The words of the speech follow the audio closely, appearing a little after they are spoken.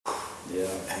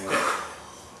yeah.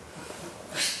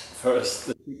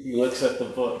 First, he looks at the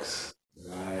books.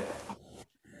 Right.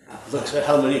 Looks at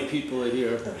how many people are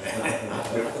here.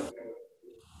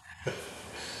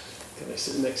 Can I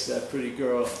sit next to that pretty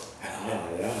girl?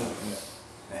 Yeah.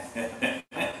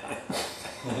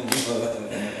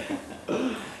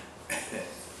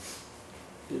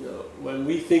 You know, when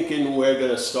we thinking we're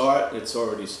going to start, it's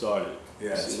already started.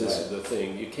 Yeah, See, this is the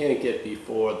thing. You can't get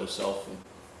before the selfing.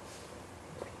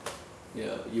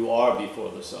 Yeah, you are before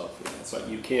the selfing, but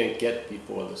you can't get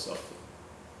before the selfing.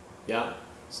 Yeah?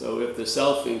 So if the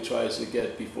selfing tries to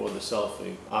get before the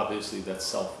selfing, obviously that's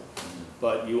selfing.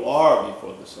 But you are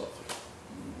before the selfing.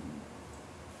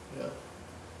 Yeah?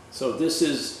 So this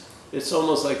is, it's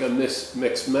almost like a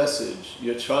mixed message.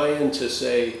 You're trying to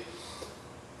say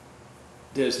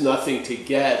there's nothing to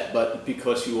get, but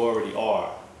because you already are.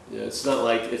 You know, it's not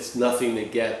like it's nothing to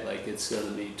get, like it's going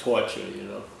to be torture, you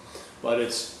know. But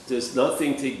there's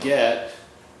nothing to get,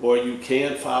 or you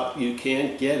can't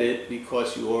get it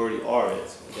because you already are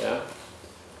it. Yeah.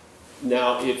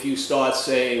 Now, if you start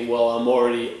saying, "Well,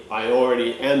 I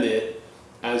already am it,"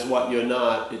 as what you're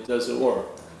not, it doesn't work.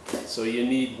 So you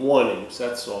need warnings.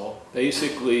 That's all.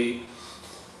 Basically,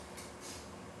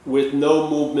 with no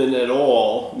movement at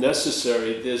all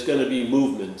necessary, there's going to be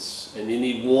movements, and you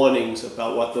need warnings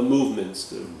about what the movements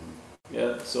do.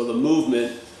 Yeah. So the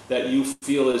movement that you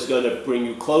feel is going to bring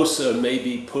you closer may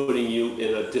be putting you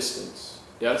in a distance.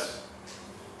 Yes?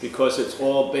 Because it's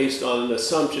all based on an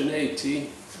assumption. Hey, T,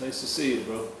 nice to see you,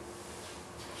 bro.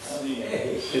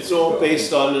 It's all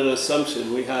based on an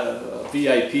assumption. We had a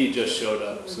VIP just showed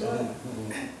up. So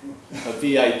a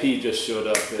VIP just showed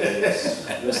up.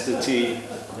 Mr. T.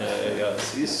 There he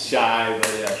goes. He's shy,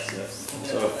 but yes.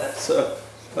 So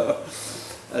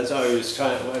that's how he was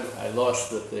trying. I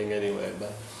lost the thing anyway.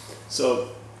 But so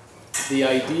the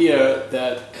idea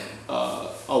that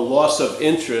a loss of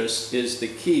interest is the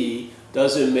key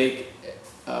doesn't make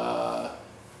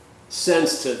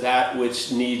sense to that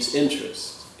which needs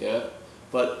interest. Yeah,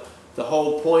 but the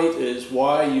whole point is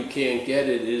why you can't get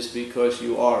it is because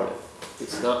you are it.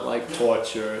 It's not like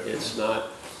torture. It's not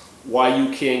why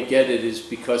you can't get it is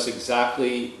because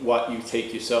exactly what you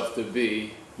take yourself to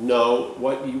be. No,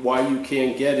 why you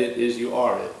can't get it is you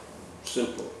are it.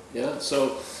 Simple. Yeah.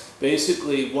 So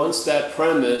basically, once that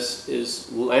premise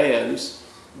lands,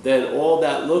 then all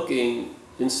that looking,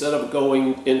 instead of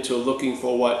going into looking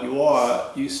for what you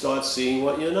are, you start seeing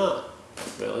what you're not.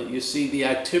 Really, you see the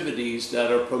activities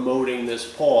that are promoting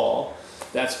this Paul.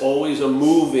 That's always a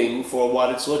moving for what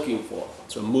it's looking for.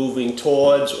 It's a moving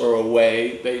towards or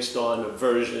away based on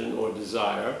aversion or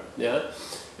desire. Yeah,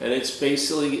 and it's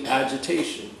basically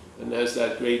agitation. And as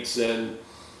that great Zen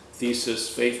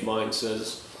thesis, Faith Mind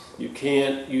says, you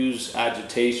can't use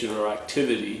agitation or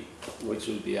activity, which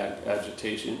would be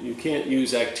agitation. You can't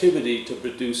use activity to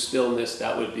produce stillness.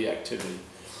 That would be activity.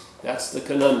 That's the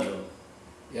conundrum.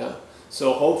 Yeah.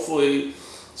 So hopefully,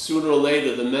 sooner or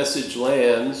later, the message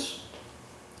lands,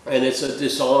 and it's a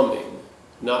disarming,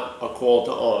 not a call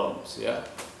to arms. Yeah,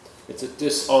 it's a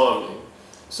disarming.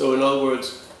 So in other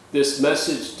words, this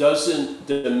message doesn't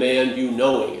demand you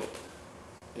knowing it.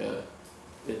 Yeah,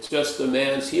 it just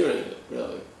demands hearing it,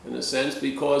 really, in a sense,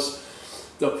 because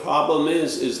the problem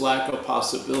is lack of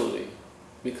possibility,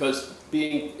 because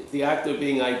the act of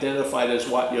being identified as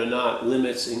what you're not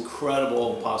limits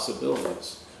incredible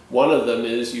possibilities. One of them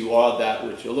is you are that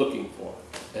which you're looking for.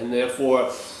 And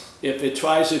therefore, if it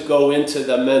tries to go into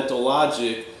the mental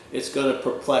logic, it's going to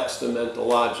perplex the mental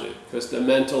logic, because the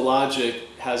mental logic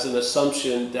has an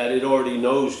assumption that it already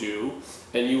knows you,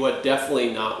 and you are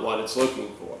definitely not what it's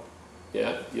looking for.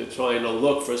 Yeah? You're trying to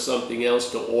look for something else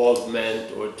to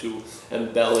augment or to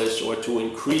embellish or to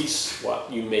increase what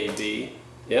you may be.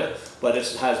 Yeah? But it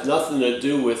has nothing to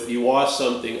do with you are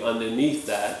something underneath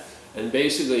that. And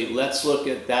basically, let's look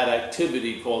at that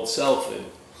activity called selfing.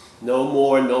 No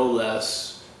more, no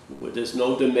less. There's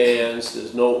no demands,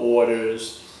 there's no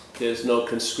orders, there's no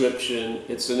conscription.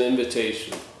 It's an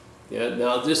invitation. Yeah?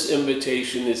 Now, this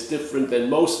invitation is different than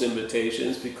most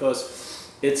invitations because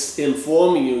it's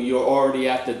informing you you're already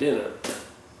at the dinner.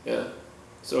 Yeah?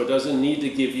 So it doesn't need to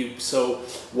give you, so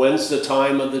when's the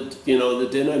time of the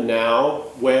dinner? Now,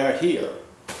 where? Here.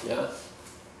 Yeah?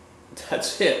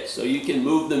 That's it. So you can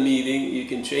move the meeting, you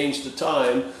can change the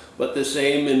time, but the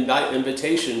same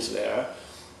invitation's there.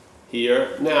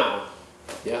 Here, now.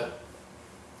 Yeah?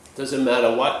 Doesn't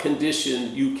matter what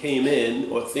condition you came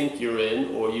in, or think you're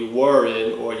in, or you were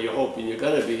in, or you're hoping you're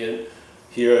going to be in,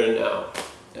 here and now.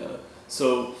 Yeah?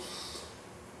 So,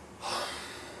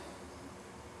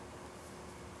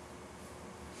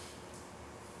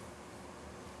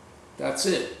 that's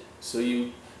it. So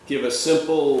you give a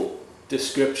simple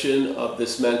description of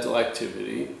this mental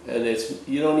activity, and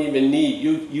you don't even need,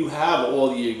 you have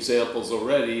all the examples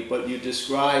already, but you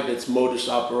describe its modus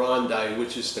operandi,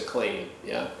 which is to claim,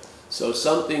 yeah? So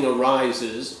something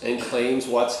arises and claims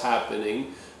what's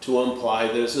happening to imply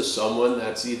there's a someone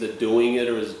that's either doing it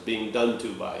or is being done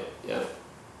to by it, yeah?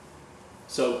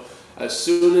 So as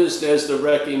soon as there's the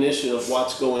recognition of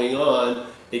what's going on,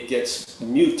 it gets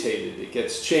mutated, it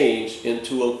gets changed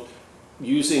into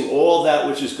using all that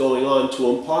which is going on to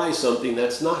imply something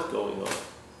that's not going on.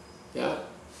 Yeah?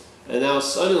 And now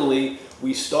suddenly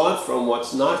we start from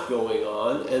what's not going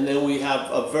on, and then we have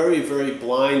a very, very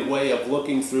blind way of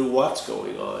looking through what's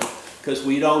going on, because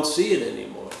we don't see it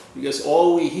anymore. Because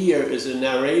all we hear is a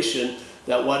narration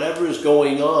that whatever is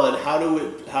going on,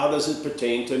 how does it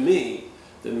pertain to me?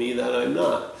 The me that I'm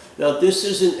not. Now this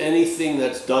isn't anything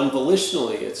that's done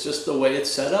volitionally, it's just the way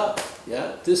it's set up.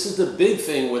 Yeah? This is the big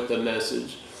thing with the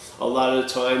message a lot of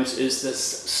times, is this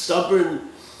stubborn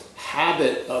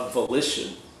habit of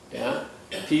volition. Yeah?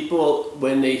 People,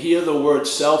 when they hear the word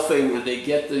selfing, or they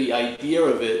get the idea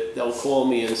of it, they'll call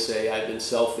me and say, I've been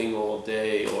selfing all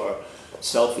day, or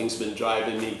selfing's been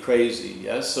driving me crazy.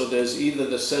 Yeah? So there's either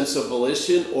the sense of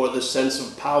volition or the sense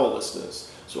of powerlessness.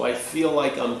 So I feel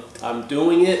like I'm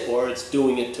doing it, or it's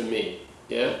doing it to me.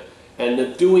 Yeah? And the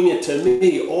doing it to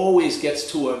me always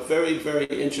gets to a very, very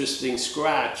interesting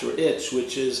scratch or itch,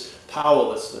 which is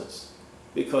powerlessness.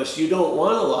 Because you don't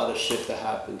want a lot of shit to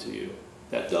happen to you.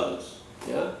 That does.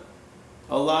 Yeah?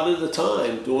 A lot of the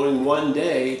time, during one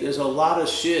day, there's a lot of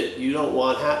shit you don't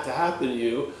want to happen to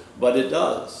you, but it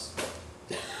does.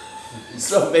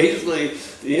 So basically,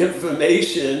 the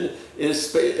information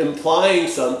is implying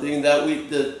something that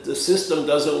the system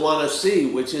doesn't want to see,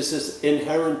 which is this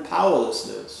inherent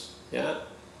powerlessness. Yeah?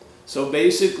 So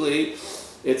basically,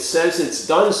 it says it's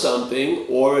done something,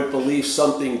 or it believes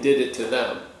something did it to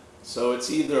them. So it's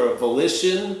either a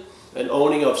volition, an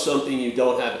owning of something you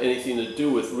don't have anything to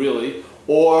do with really,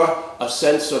 or a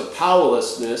sense of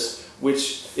powerlessness,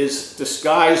 which is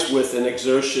disguised with an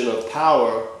exertion of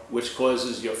power, which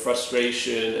causes your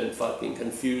frustration and fucking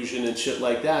confusion and shit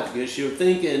like that, because you're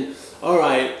thinking, all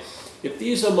right, if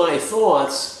these are my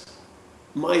thoughts,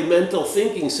 my mental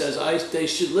thinking says they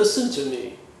should listen to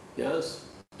me, yes?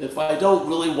 If I don't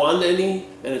really want any,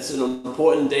 and it's an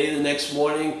important day the next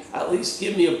morning, at least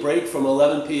give me a break from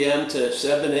 11 p.m. to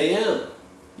 7 a.m.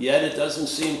 Yet it doesn't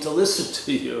seem to listen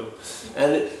to you.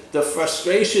 And the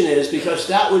frustration is because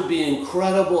that would be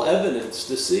incredible evidence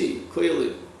to see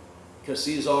clearly, because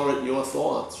these aren't your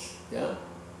thoughts, yeah?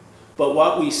 But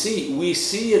what we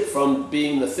see it from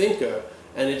being the thinker,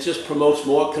 and it just promotes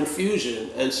more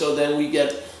confusion. And so then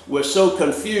we're so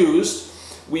confused,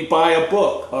 we buy a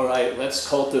book. All right, let's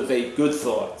cultivate good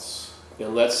thoughts.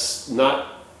 And let's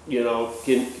not,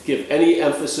 give any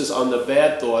emphasis on the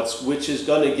bad thoughts, which is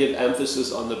going to give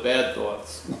emphasis on the bad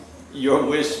thoughts. Your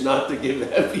wish not to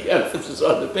give heavy emphasis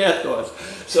on the bad thoughts.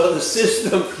 So the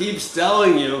system keeps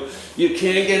telling you, you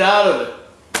can't get out of it.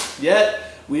 Yet,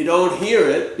 we don't hear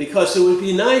it, because it would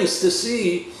be nice to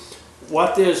see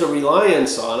what there's a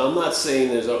reliance on. I'm not saying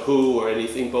there's a who or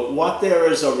anything, but what there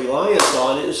is a reliance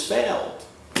on is failed.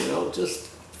 Just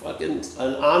fucking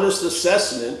an honest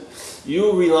assessment.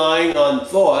 You relying on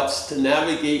thoughts to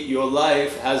navigate your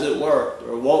life hasn't worked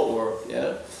or won't work,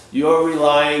 yeah? You're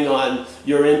relying on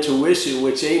your intuition,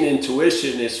 which ain't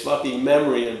intuition, it's fucking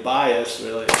memory and bias,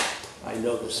 really. I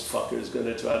know this fucker is going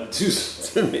to try to do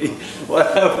something to me,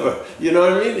 whatever. You know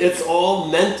what I mean? It's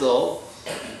all mental.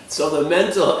 So the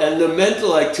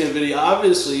mental activity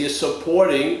obviously is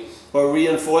supporting or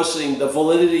reinforcing the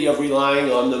validity of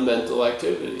relying on the mental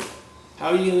activity. How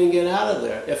are you going to get out of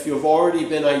there if you've already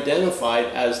been identified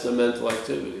as the mental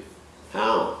activity?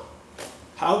 How?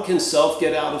 How can self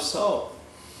get out of self?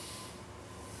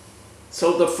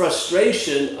 So the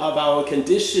frustration of our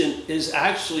condition is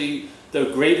actually the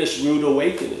greatest rude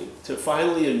awakening, to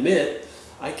finally admit,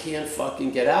 I can't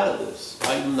fucking get out of this.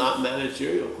 I'm not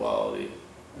managerial quality.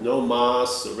 No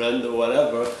mas, surrender,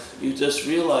 whatever. You just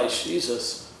realize,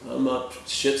 Jesus, I'm up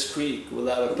Schitt's Creek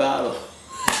without a paddle.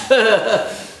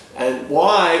 And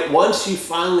why? Once you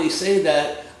finally say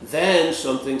that, then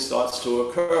something starts to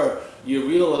occur. You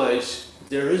realize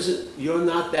you're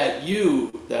not that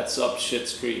you that's up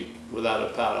Schitt's Creek without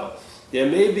a paddle. There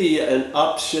may be an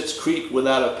up Schitt's Creek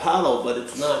without a paddle, but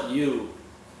it's not you.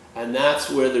 And that's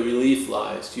where the relief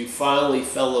lies. You finally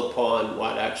fell upon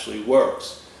what actually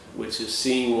works, which is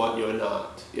seeing what you're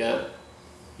not, yeah?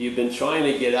 You've been trying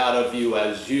to get out of you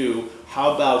as you.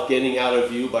 How about getting out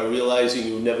of you by realizing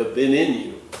you've never been in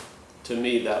you? To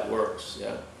me, that works,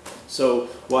 yeah? So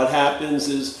what happens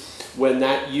is when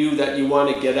that you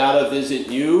want to get out of isn't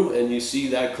you, and you see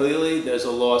that clearly, there's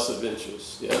a loss of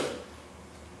interest, yeah?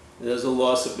 There's a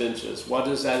loss of interest. What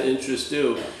does that interest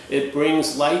do? It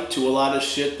brings light to a lot of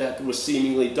shit that was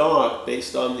seemingly dark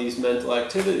based on these mental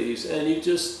activities, and you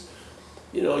just,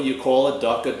 you know, you call a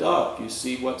duck a duck. You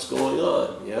see what's going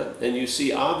on, yeah? And you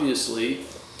see, obviously,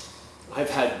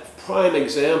 I've had prime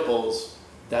examples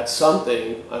that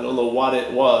something, I don't know what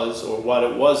it was or what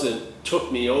it wasn't,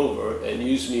 took me over and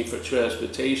used me for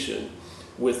transportation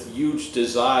with huge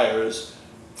desires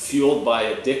fueled by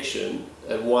addiction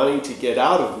and wanting to get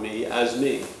out of me as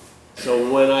me.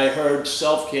 So when I heard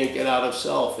self can't get out of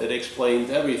self, it explained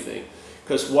everything.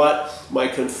 Because what my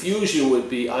confusion would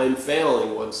be, I'm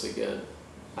failing once again.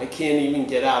 I can't even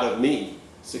get out of me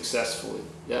successfully,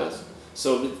 yes?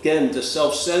 So again, the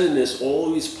self-centeredness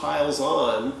always piles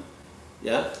on,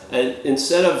 yeah? And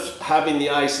instead of having the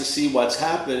eyes to see what's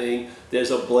happening,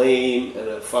 there's a blame and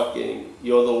a fucking,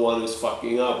 you're the one who's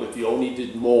fucking up. If you only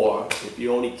did more, if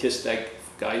you only kissed that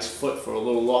guy's foot for a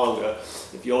little longer,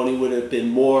 if you only would have been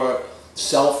more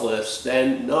selfless,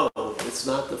 then no, it's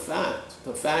not the fact.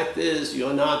 The fact is,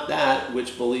 you're not that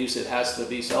which believes it has to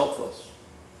be selfless.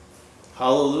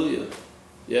 Hallelujah.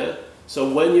 Yeah?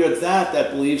 So when you're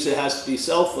that believes it has to be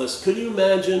selfless, could you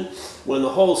imagine when the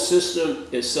whole system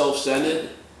is self-centered,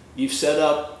 you've set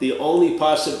up the only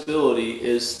possibility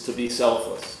is to be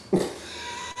selfless.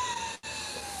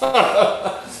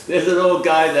 There's an old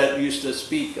guy that used to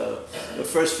speak. The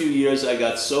first few years I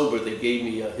got sober, they gave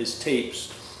me his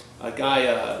tapes. A guy,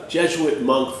 a Jesuit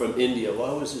monk from India.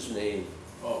 What was his name?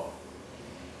 Oh.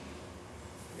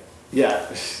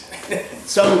 Yeah,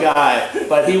 some guy,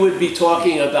 but he would be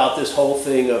talking about this whole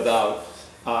thing about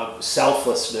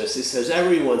selflessness. He says,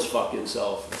 everyone's fucking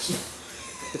selfish.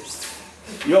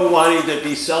 You're wanting to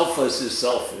be selfless is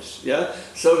selfish, yeah?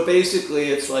 So basically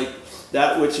it's like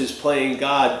that which is playing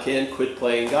God can't quit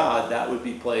playing God. That would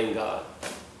be playing God.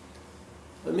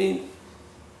 I mean,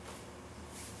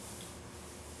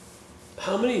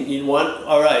 how many you want?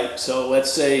 All right, so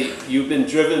let's say you've been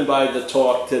driven by the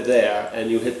talk to there and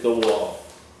you hit the wall.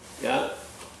 Yeah?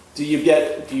 Do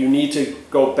you need to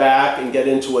go back and get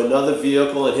into another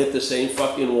vehicle and hit the same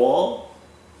fucking wall?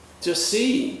 Just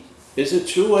see, is it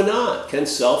true or not? Can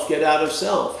self get out of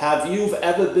self? Have you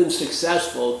ever been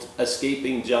successful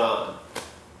escaping John?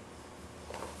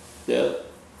 Yeah?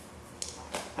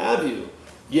 Have you?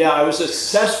 Yeah, I was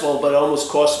successful, but it almost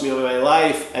cost me my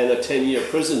life and a 10-year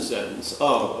prison sentence. Oh,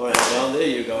 all right, well, there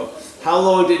you go. How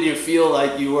long did you feel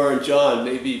like you were in John?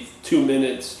 Maybe 2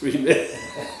 minutes, 3 minutes.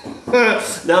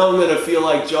 Now I'm going to feel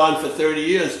like John for 30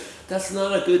 years. That's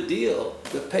not a good deal.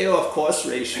 The payoff cost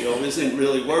ratio isn't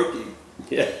really working.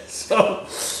 Yeah, so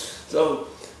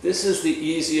this is the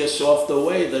easier, softer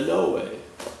way, the no way.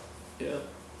 Yeah,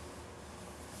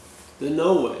 the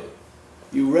no way.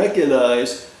 You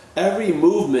recognize every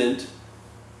movement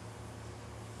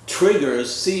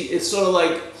triggers, see, it's sort of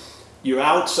like you're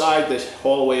outside the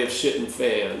hallway of shit and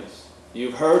fans.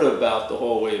 You've heard about the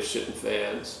hallway of shit and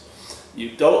fans. You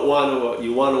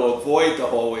want to avoid the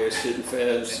hallway of shit and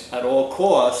fans at all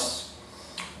costs.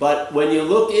 But when you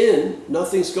look in,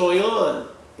 nothing's going on.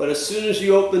 But as soon as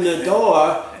you open the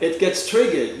door, it gets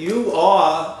triggered. You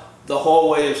are the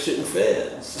hallway of shit and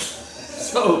fans.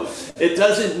 So it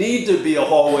doesn't need to be a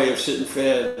hallway of shit and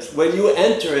fans. When you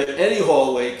enter it, any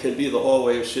hallway can be the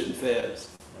hallway of shit and fans.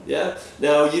 Yeah?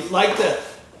 Now, you'd like to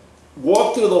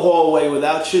walk through the hallway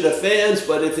without shit and fans,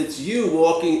 but if it's you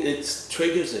walking, it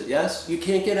triggers it, yes? You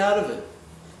can't get out of it.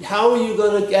 How are you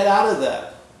going to get out of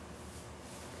that?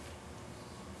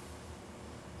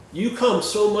 You come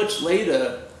so much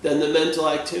later than the mental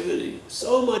activity.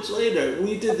 So much later.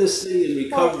 We did this thing in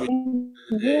recovery.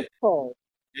 Useful.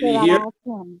 Can you hear?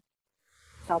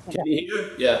 Helping. Can you hear?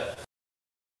 Yeah.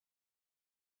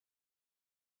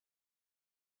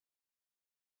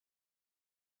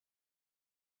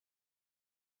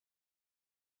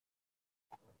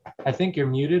 I think you're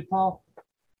muted, Paul.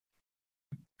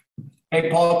 Hey,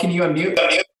 Paul, can you unmute?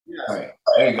 Yeah. All right,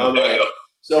 there you go. All right.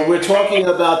 So we're talking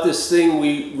about this thing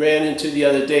we ran into the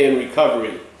other day in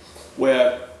recovery,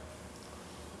 where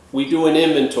we do an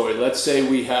inventory. Let's say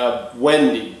we have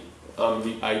Wendy.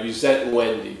 I resent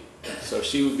Wendy. So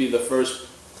she would be the first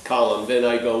column. Then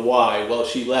I go, why? Well,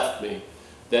 she left me.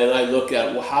 Then I look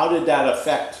at, well, how did that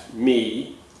affect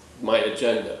me, my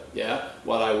agenda? Yeah,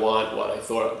 what I want, what I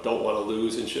thought, don't want to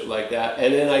lose and shit like that.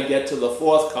 And then I get to the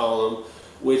fourth column,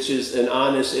 which is an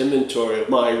honest inventory of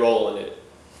my role in it.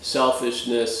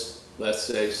 Selfishness, let's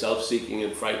say, self-seeking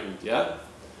and frightened, yeah?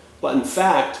 But in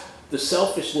fact, the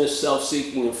selfishness,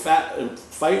 self-seeking and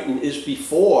frightened is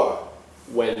before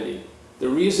Wendy. The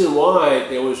reason why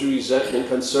there was resentment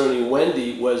concerning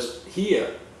Wendy was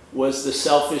the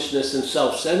selfishness and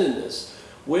self-centeredness.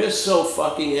 We're so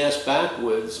fucking ass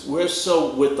backwards. We're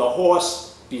so with the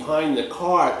horse behind the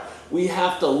cart. We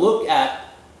have to look at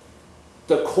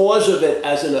the cause of it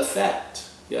as an effect.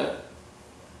 Yeah.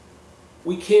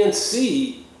 We can't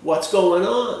see what's going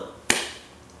on.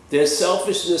 There's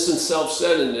selfishness and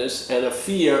self-centeredness and a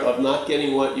fear of not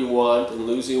getting what you want and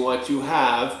losing what you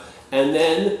have, and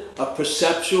then a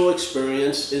perceptual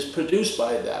experience is produced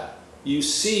by that. You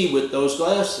see with those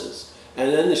glasses,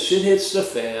 and then the shit hits the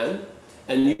fan,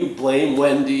 and you blame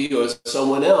Wendy or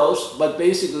someone else, but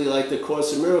basically, like the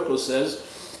Course in Miracles says,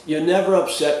 you're never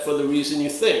upset for the reason you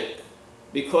think,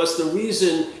 because the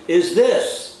reason is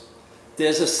this.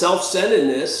 There's a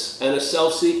self-centeredness and a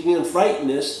self-seeking and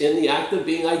frightenedness in the act of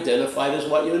being identified as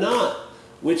what you're not,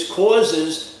 which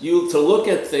causes you to look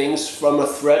at things from a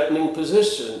threatening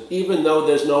position, even though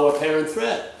there's no apparent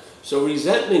threat. So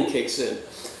resentment kicks in.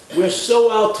 We're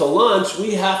so out to lunch,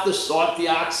 we have to start the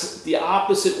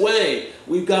opposite way.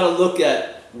 We've got to look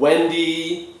at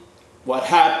Wendy, what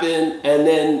happened, and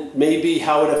then maybe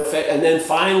how it affected, and then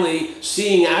finally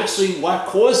seeing actually what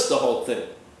caused the whole thing.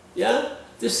 Yeah?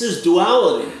 This is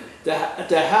duality. To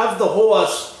have the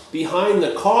horse behind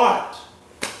the cart.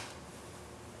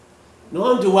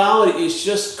 Non-duality is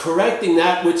just correcting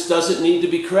that which doesn't need to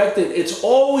be corrected. It's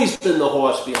always been the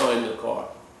horse behind the cart,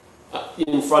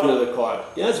 in front of the cart.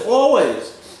 Yeah, it's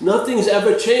always. Nothing's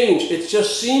ever changed. It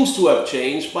just seems to have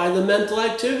changed by the mental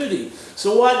activity.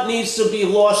 So what needs to be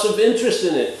loss of interest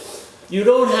in it? You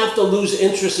don't have to lose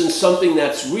interest in something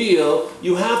that's real.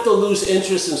 You have to lose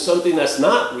interest in something that's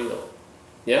not real.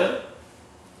 Yeah?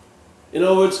 In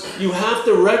other words, you have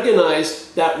to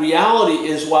recognize that reality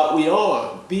is what we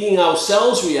are. Being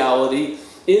ourselves reality,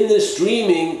 in this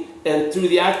dreaming, and through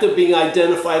the act of being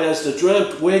identified as the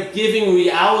dreamt, we're giving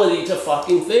reality to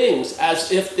fucking things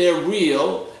as if they're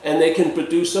real and they can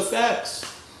produce effects.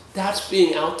 That's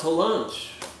being out to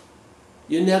lunch.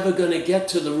 You're never going to get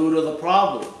to the root of the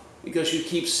problem because you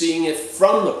keep seeing it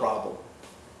from the problem.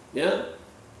 Yeah?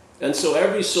 And so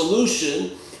every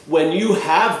solution, when you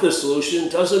have the solution,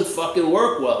 doesn't fucking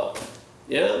work well.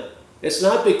 Yeah? It's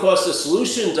not because the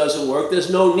solution doesn't work,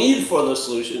 there's no need for the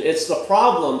solution. It's the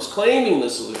problems claiming the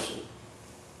solution.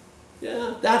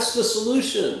 Yeah, that's the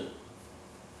solution.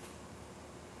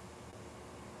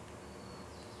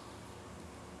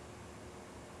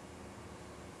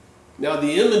 Now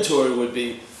the inventory would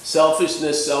be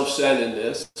selfishness,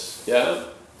 self-centeredness, yeah?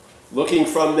 Looking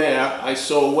from there, I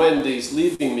saw Wendy's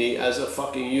leaving me as a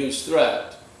fucking huge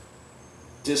threat.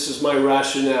 This is my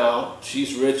rationale.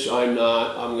 She's rich, I'm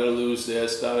not. I'm gonna lose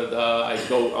this, da da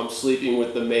da. I'm sleeping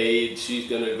with the maid, she's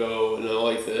gonna go, and all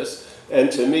like this.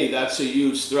 And to me, that's a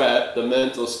huge threat, the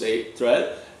mental state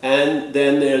threat. And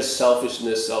then there's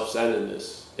selfishness,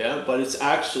 self-centeredness. Yeah, but it's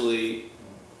actually,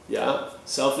 yeah,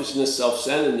 selfishness,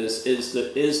 self-centeredness is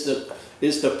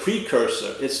the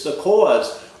precursor. It's the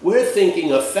cause. We're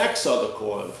thinking effects are the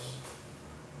cause.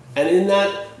 And in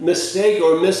that mistake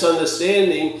or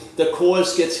misunderstanding, the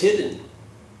cause gets hidden.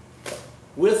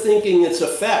 We're thinking it's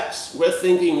effects. We're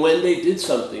thinking Wendy did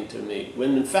something to me,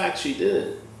 when in fact she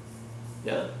didn't.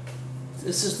 Yeah?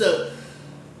 This is the...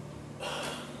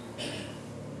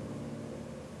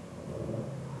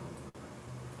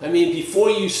 I mean, before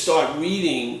you start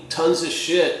reading tons of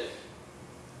shit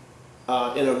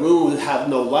in a room that have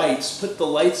no lights, put the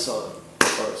lights on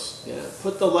first. Yeah,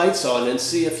 put the lights on and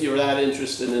see if you're that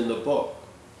interested in the book.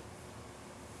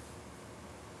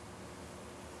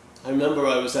 I remember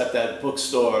I was at that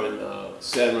bookstore in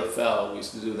San Rafael. We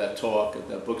used to do that talk at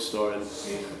that bookstore, and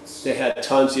they had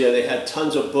tons. Yeah, they had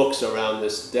tons of books around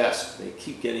this desk. They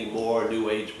keep getting more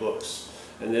New Age books.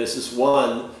 And there's this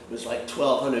one, it was like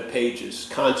 1,200 pages,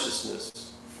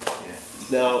 consciousness.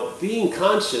 Now, being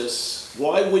conscious,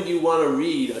 why would you want to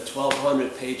read a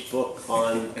 1,200 page book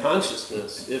on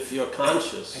consciousness if you're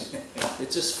conscious?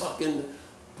 It's just fucking,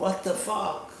 what the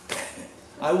fuck?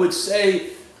 I would say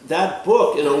that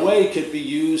book, in a way, could be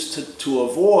used to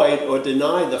avoid or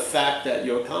deny the fact that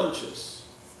you're conscious.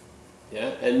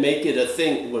 Yeah? And make it a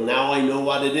thing, well, now I know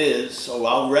what it is, so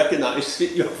I'll recognize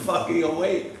that you're fucking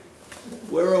awake.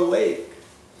 We're awake.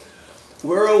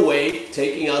 We're awake,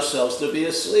 taking ourselves to be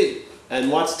asleep. And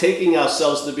what's taking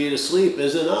ourselves to be asleep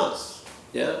isn't us.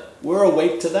 Yeah? We're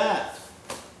awake to that.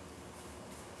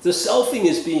 The selfing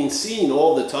is being seen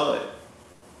all the time.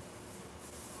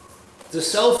 The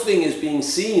selfing is being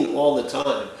seen all the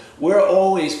time. We're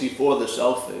always before the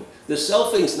selfing. The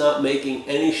selfing's not making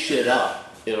any shit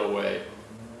up, in a way.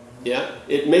 Yeah?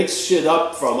 It makes shit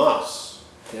up from us.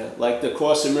 Yeah? Like the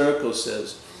Course in Miracles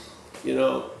says, you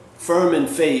know, firm in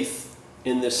faith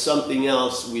in this something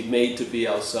else we've made to be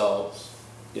ourselves,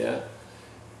 yeah,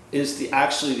 is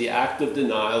actually the act of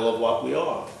denial of what we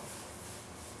are.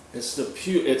 It's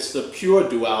the pure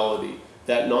duality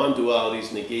that non-duality is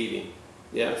negating.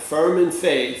 Yeah, firm in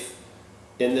faith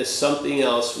in this something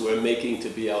else we're making to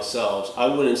be ourselves. I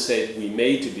wouldn't say we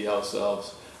made to be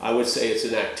ourselves. I would say it's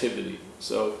an activity.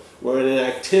 So we're in an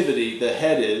activity. The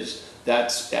head is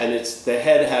the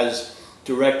head has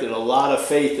directed a lot of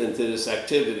faith into this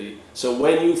activity. So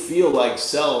when you feel like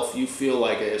self, you feel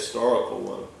like a historical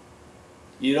one.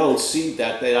 You don't see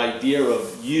that the idea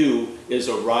of you is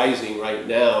arising right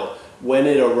now. When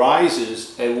it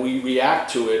arises and we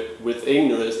react to it with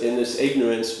ignorance, in this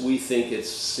ignorance, we think it's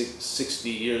 60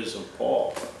 years of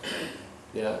Paul.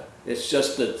 Yeah, it's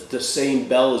just the same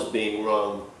bell is being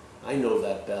rung. I know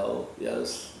that bell,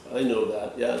 yes, I know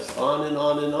that, yes, on and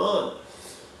on and on.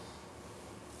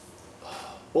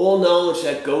 All knowledge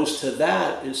that goes to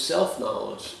that is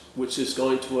self-knowledge, which is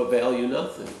going to avail you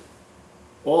nothing.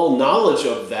 All knowledge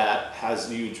of that has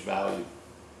huge value.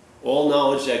 All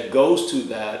knowledge that goes to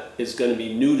that is going to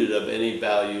be neutered of any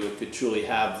value it could truly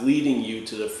have, leading you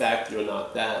to the fact you're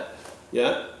not that.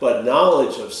 Yeah? But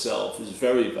knowledge of self is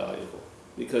very valuable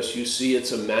because you see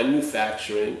it's a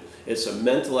manufacturing, it's a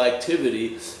mental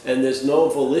activity, and there's no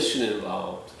volition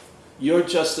involved. You're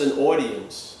just an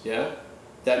audience, yeah,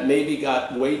 that maybe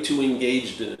got way too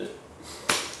engaged in it.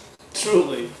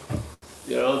 Truly.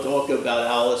 You know, talk about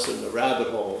Alice in the rabbit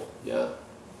hole, yeah?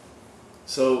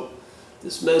 So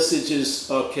this message is,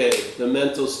 okay, the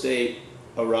mental state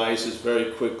arises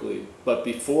very quickly, but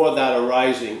before that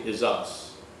arising is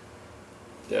us,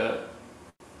 yeah?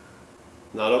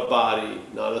 Not a body,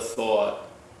 not a thought,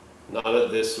 not a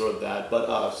this or that, but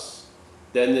us.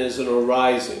 Then there's an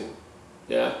arising,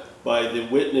 yeah? By the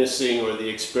witnessing or the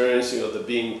experiencing or the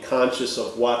being conscious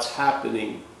of what's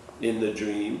happening in the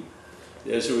dream.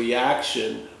 There's a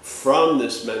reaction from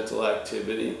this mental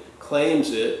activity, claims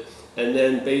it, and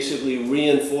then basically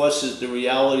reinforces the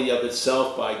reality of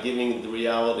itself by giving the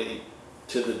reality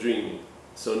to the dreaming.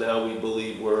 So now we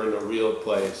believe we're in a real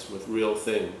place with real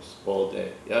things all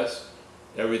day, yes?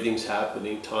 Everything's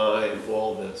happening, time,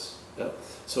 all this. Yeah?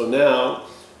 So now,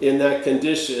 in that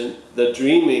condition, the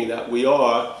dreaming that we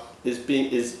are is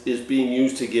being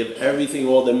used to give everything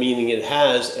all the meaning it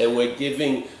has, and we're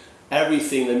giving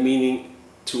everything the meaning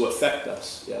to affect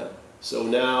us, yeah? So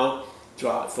now,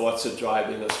 thoughts are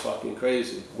driving us fucking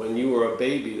crazy. When you were a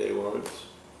baby, they weren't.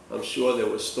 I'm sure there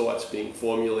was thoughts being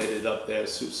formulated up there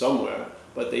somewhere,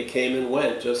 but they came and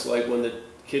went, just like when the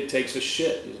kid takes a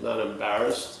shit. He's not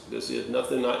embarrassed, because he had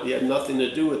nothing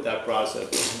to do with that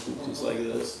process. He's like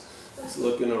this, he's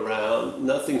looking around.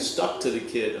 Nothing stuck to the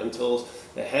kid until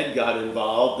the head got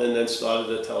involved and then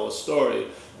started to tell a story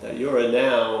that you're a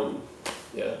noun,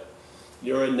 yeah?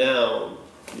 You're a noun.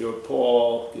 You're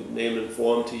Paul, give name and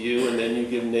form to you, and then you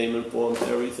give name and form to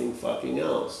everything fucking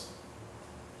else.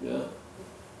 Yeah?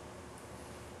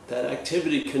 That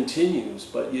activity continues,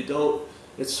 but you don't,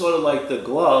 it's sort of like the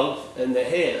glove and the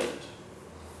hand.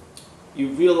 You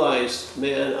realize,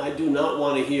 man, I do not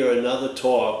want to hear another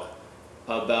talk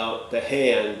about the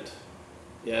hand,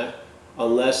 yeah,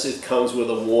 unless it comes with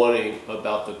a warning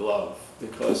about the glove,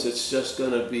 because it's just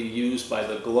going to be used by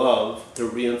the glove to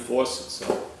reinforce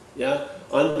itself. Yeah,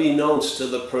 unbeknownst to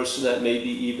the person that may be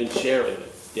even sharing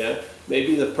it. Yeah,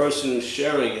 maybe the person who's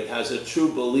sharing it has a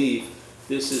true belief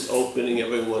this is opening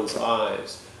everyone's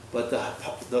eyes. But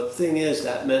the thing is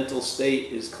that mental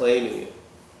state is claiming it.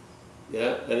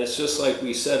 Yeah, and it's just like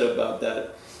we said about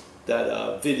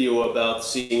that video about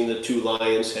seeing the two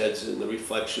lions' heads in the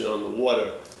reflection on the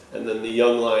water, and then the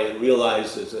young lion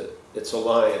realizes that it's a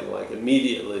lion, like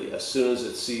immediately as soon as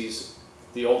it sees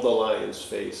the older lion's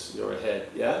face, your head,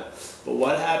 yeah? But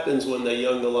what happens when the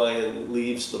younger lion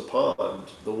leaves the pond,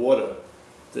 the water?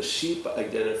 The sheep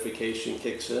identification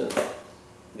kicks in,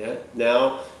 yeah?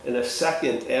 Now, in a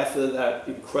second after that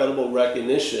incredible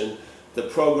recognition, the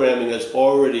programming has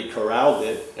already corralled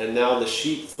it, and now the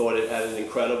sheep thought it had an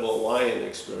incredible lion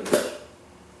experience.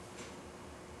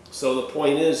 So the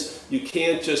point is, you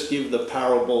can't just give the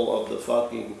parable of the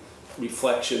fucking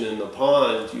reflection in the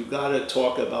pond. You got to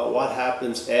talk about what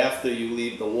happens after you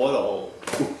leave the water hole,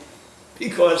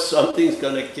 because something's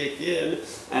going to kick in,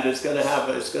 and it's going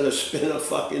to spin a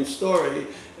fucking story,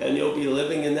 and you'll be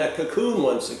living in that cocoon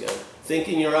once again,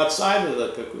 thinking you're outside of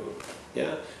the cocoon.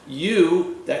 Yeah,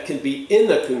 you that can be in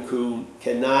the cocoon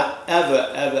cannot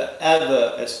ever, ever,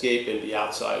 ever escape and be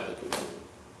outside of the cocoon.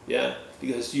 Yeah,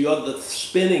 because you are the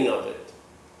spinning of it.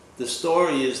 The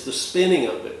story is the spinning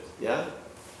of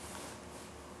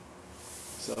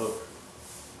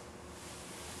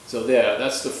So there,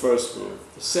 that's the first move.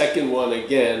 The second one,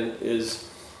 again, is,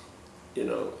 you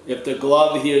know, if the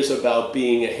glove here is about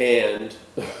being a hand,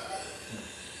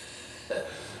 and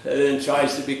then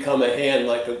tries to become a hand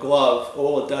like a glove,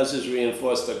 all it does is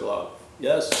reinforce the glove.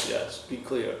 Yes, yes, be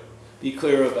clear. Be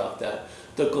clear about that.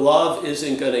 The glove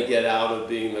isn't going to get out of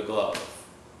being the glove.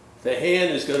 The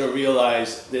hand is going to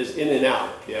realize there's in and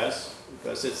out, yes?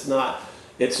 Because it's not,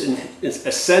 it's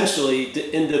essentially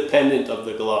independent of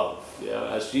the glove.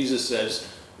 Yeah, as Jesus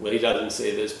says, well, he doesn't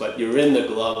say this, but you're in the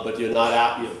glove, but you're not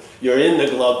out. You're in the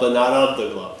glove, but not of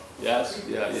the glove. Yes,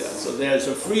 yeah, yeah. So there's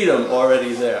a freedom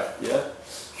already there. Yeah,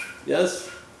 yes,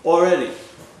 already.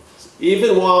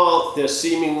 Even while there's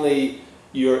seemingly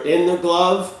you're in the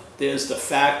glove, there's the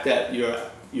fact that you're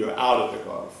out of the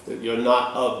glove, that you're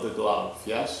not of the glove.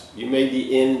 Yes, you may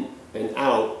be in and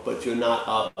out, but you're not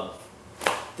of.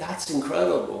 That's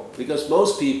incredible, because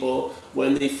most people,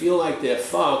 when they feel like they're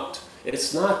fucked,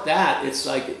 it's not that, it's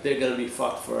like they're going to be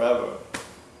fucked forever.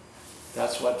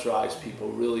 That's what drives people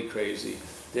really crazy.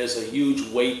 There's a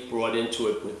huge weight brought into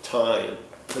it with time.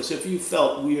 Because if you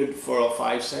felt weird for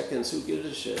 5 seconds, who gives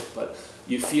a shit? But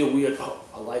you feel weird, oh,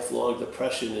 a lifelong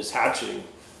depression is hatching.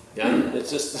 Yeah? It's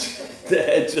just, the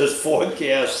head just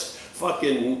forecasts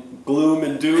fucking gloom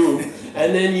and doom.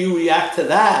 And then you react to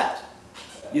that.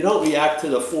 You don't react to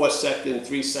the 4-second,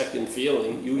 3-second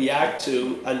feeling. You react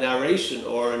to a narration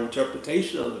or an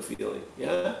interpretation of the feeling.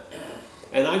 Yeah?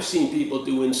 And I've seen people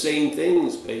do insane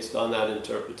things based on that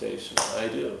interpretation. I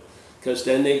do. Because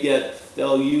then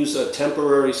they'll use a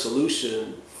temporary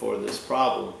solution for this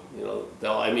problem. You know,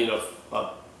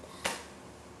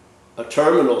 a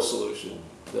terminal solution.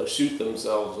 They'll shoot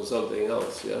themselves or something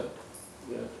else. Yeah?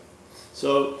 Yeah.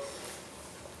 So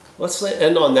let's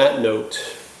end on that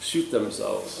note. Shoot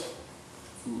themselves.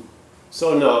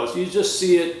 So no, you just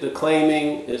see it, the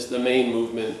claiming is the main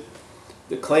movement.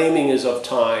 The claiming is of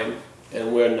time,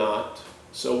 and we're not.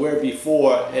 So we're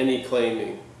before any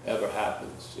claiming ever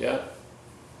happens, yeah?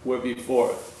 We're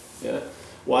before it, yeah?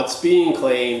 What's being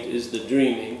claimed is the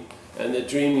dreaming, and the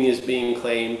dreaming is being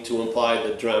claimed to imply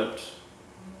the dreamt,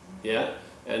 yeah?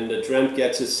 And the dreamt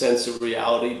gets its sense of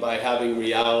reality by having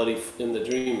reality in the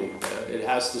dreaming. Yeah? It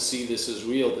has to see this as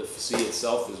real to see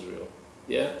itself as real.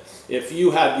 Yeah? If you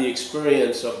had the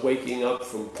experience of waking up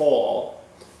from Paul,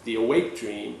 the awake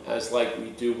dream, as like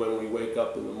we do when we wake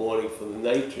up in the morning from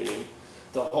the night dream,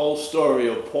 the whole story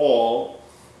of Paul,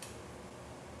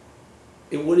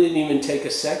 it wouldn't even take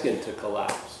a second to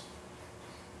collapse.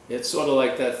 It's sort of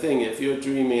like that thing, if you're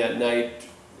dreaming at night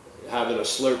having a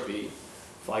Slurpee,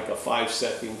 like a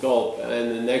 5-second gulp,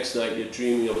 and the next night you're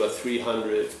dreaming of a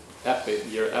 300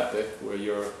 year epic,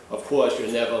 where of course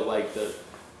you're never like the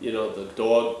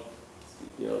dog,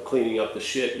 cleaning up the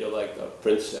shit. You're like a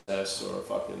princess or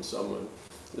fucking someone,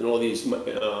 and all these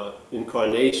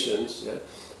incarnations. Yeah?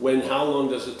 How long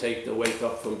does it take to wake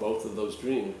up from both of those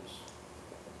dreams?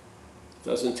 It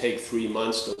doesn't take 3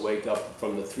 months to wake up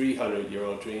from the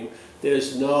 300-year-old dream.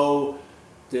 There's no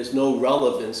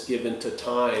relevance given to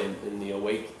time in the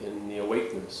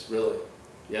awakeness, really.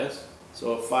 Yes?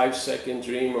 So a 5-second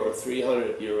dream or a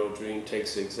 300-year-old dream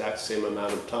takes the exact same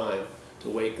amount of time to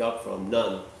wake up from.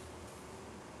 None.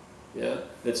 Yeah?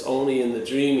 It's only in the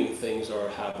dreaming things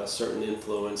have a certain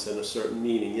influence and a certain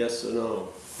meaning. Yes or no?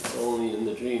 It's only in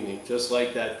the dreaming. Just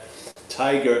like that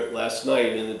tiger last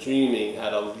night in the dreaming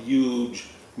had a huge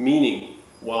meaning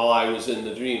while I was in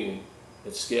the dreaming.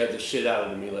 It scared the shit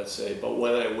out of me, let's say. But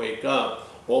when I wake up,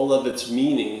 all of its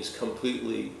meaning is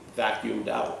completely vacuumed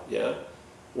out, yeah?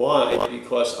 Why?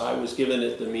 Because I was given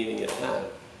it the meaning it had.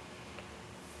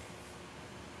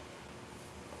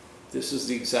 This is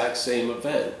the exact same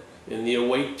event. In the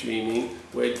awake dreaming,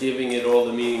 we're giving it all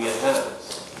the meaning it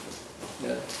has.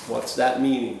 Yeah? What's that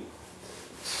meaning?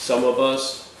 Some of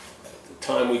us, the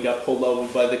time we got pulled over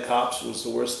by the cops was the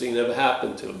worst thing that ever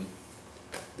happened to me.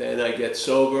 Then I get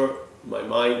sober, my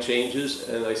mind changes,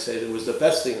 and I say it was the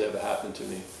best thing that ever happened to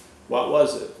me. What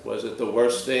was it? Was it the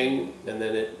worst thing, and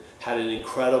then it had an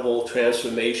incredible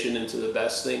transformation into the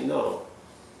best thing? No.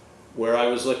 Where I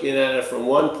was looking at it from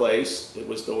one place, it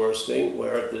was the worst thing.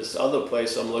 Where this other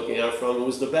place I'm looking at it from, it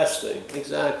was the best thing.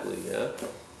 Exactly, yeah?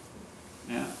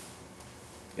 Yeah.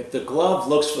 If the glove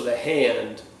looks for the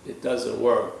hand, it doesn't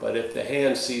work. But if the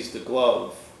hand sees the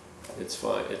glove, it's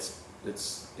fine.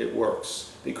 It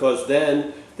works. Because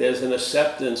then there's an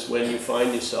acceptance when you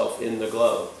find yourself in the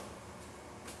glove.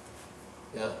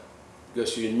 Yeah?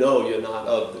 Because you know you're not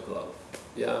of the glove.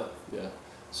 Yeah? Yeah.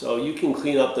 So you can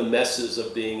clean up the messes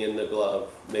of being in the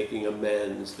glove, making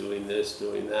amends, doing this,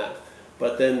 doing that.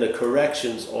 But then the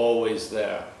correction's always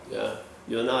there. Yeah?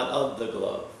 You're not of the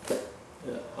glove.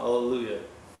 Yeah? Hallelujah.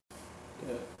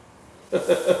 Yeah.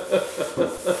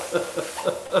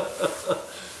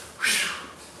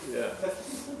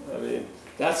 I mean,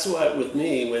 that's what with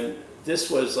me, when this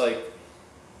was like,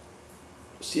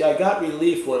 see, I got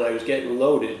relief when I was getting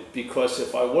loaded, because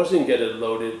if I wasn't getting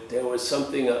loaded, there was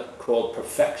something called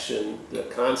perfection, the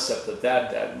concept of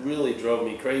that really drove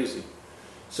me crazy.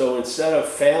 So instead of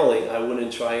failing, I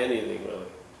wouldn't try anything really.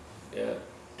 Yeah.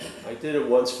 I did it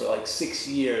once for like 6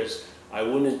 years. I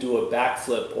wouldn't do a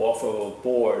backflip off of a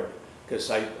board because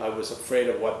I was afraid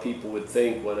of what people would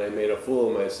think when I made a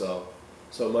fool of myself.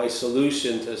 So my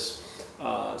solution to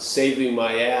saving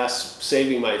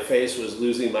my face was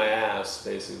losing my ass,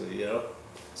 basically, you know?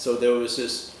 So there was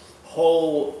this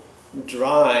whole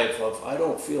drive of, I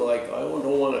don't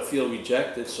want to feel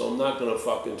rejected, so I'm not going to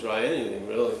fucking try anything,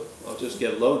 really. I'll just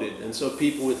get loaded. And so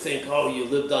people would think, oh, you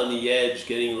lived on the edge,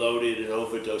 getting loaded and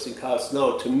overdosing cops.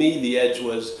 No, to me, the edge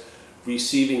was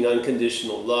receiving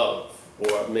unconditional love,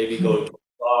 or maybe going to a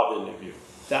job interview.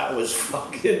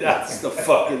 That's the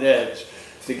fucking edge.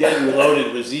 To getting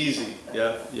loaded was easy.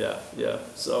 Yeah.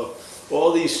 So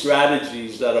all these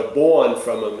strategies that are born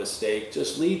from a mistake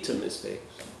just lead to mistakes.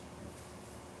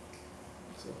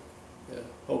 So, yeah.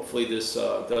 Hopefully this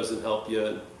doesn't help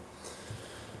you.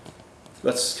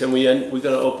 Can we end? We're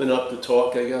going to open up the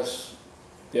talk, I guess.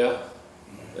 Yeah.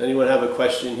 Anyone have a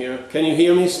question here? Can you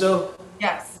hear me still?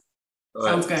 Yes. All right.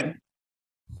 Sounds good.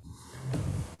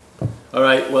 All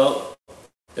right. Well,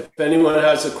 if anyone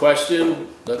has a question,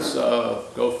 let's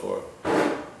go for it.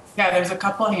 Yeah, there's a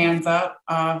couple hands up.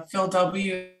 Phil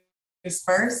W. is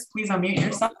first. Please unmute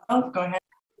yourself. Go ahead.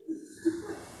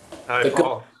 Hi,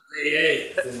 Paul.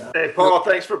 Hey. Hey, Paul,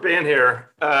 thanks for being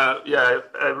here. Yeah,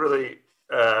 I really,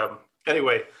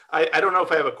 anyway, I don't know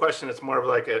if I have a question. It's more of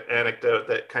like an anecdote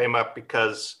that came up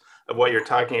because of what you're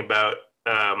talking about.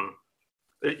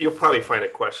 You'll probably find a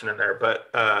question in there, but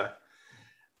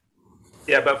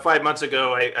yeah, about 5 months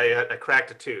ago, I cracked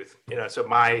a tooth, so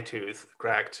my tooth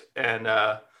cracked. And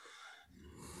I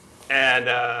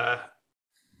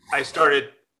started,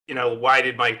 why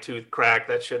did my tooth crack?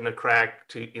 That shouldn't have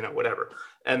cracked, whatever.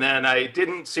 And then I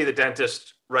didn't see the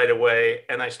dentist right away.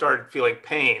 And I started feeling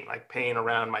pain, like pain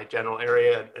around my general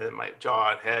area and my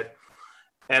jaw and head.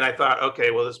 And I thought, okay,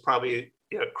 well, this probably,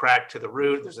 cracked to the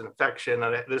root. There's an infection.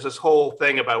 And there's this whole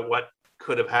thing about what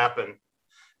could have happened.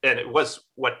 And it was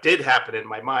what did happen in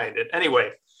my mind. And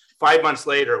anyway, 5 months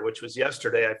later, which was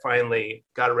yesterday, I finally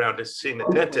got around to seeing the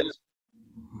dentist.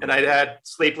 And I'd had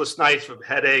sleepless nights with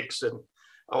headaches and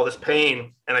all this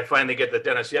pain. And I finally get to the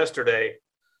dentist yesterday.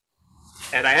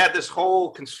 And I had this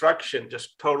whole construction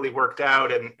just totally worked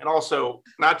out. And also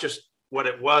not just what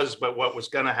it was, but what was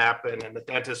going to happen. And the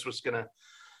dentist was going to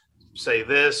say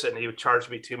this, and he would charge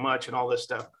me too much and all this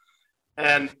stuff.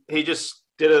 And he just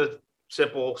did a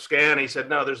simple scan. He said,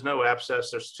 no, there's no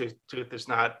abscess. There's tooth is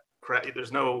not cracked.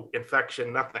 There's no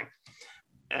infection, nothing.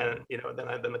 And,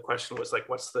 then the question was like,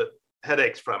 what's the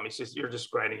headaches from? He says, you're just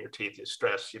grinding your teeth, you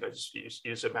stress, just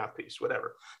use a mouthpiece,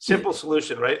 whatever. Simple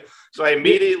solution, right? So I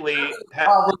immediately had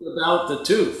about the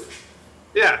tooth.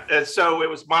 Yeah. And so it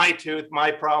was my tooth,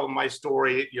 my problem, my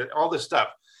story, all this stuff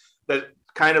that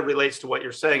kind of relates to what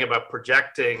you're saying about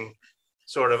projecting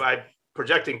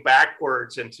projecting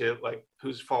backwards into like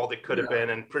whose fault it could have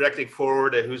been, and projecting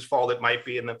forward at whose fault it might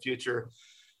be in the future.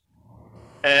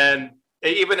 And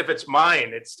even if it's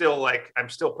mine, it's still like, I'm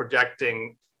still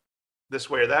projecting this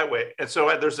way or that way. And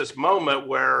so there's this moment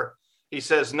where he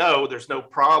says, no, there's no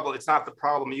problem. It's not the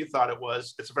problem you thought it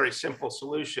was. It's a very simple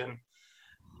solution.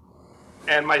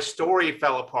 And my story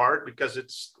fell apart because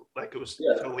it's like, it was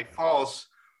totally false.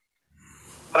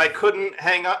 But I couldn't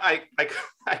hang on.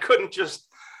 I couldn't just,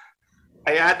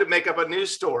 I had to make up a new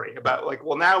story about like,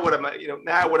 well, now what am I,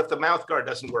 now what if the mouth guard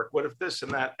doesn't work? What if this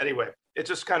and that? Anyway, it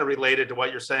just kind of related to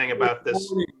what you're saying about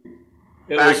this.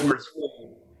 It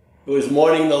was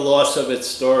mourning the loss of its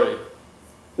story.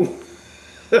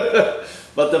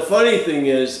 But the funny thing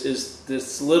is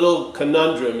this little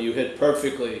conundrum you hit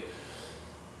perfectly.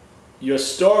 Your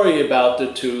story about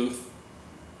the tooth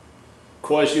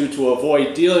caused you to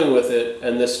avoid dealing with it,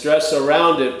 and the stress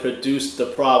around it produced the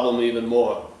problem even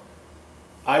more.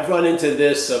 I've run into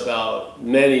this about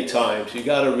many times. You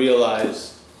got to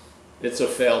realize it's a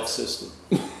failed system.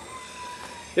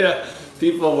 Yeah,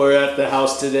 people were at the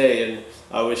house today, and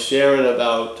I was sharing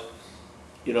about,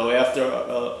 after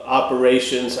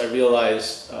operations, I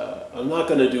realized I'm not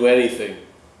going to do anything,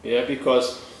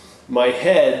 because my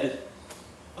head,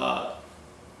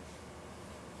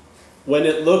 when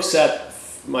it looks at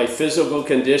my physical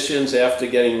conditions after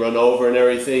getting run over and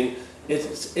everything,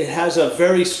 it has a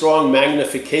very strong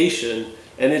magnification,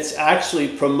 and it actually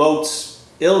promotes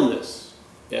illness.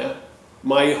 Yeah,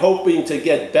 my hoping to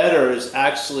get better is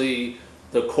actually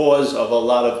the cause of a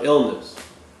lot of illness.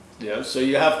 Yeah, so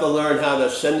you have to learn how to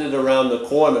send it around the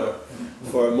corner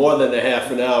for more than a half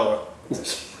an hour.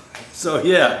 So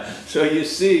yeah, so you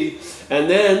see, and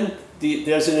then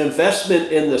there's an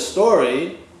investment in the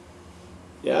story,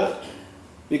 yeah,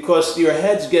 because your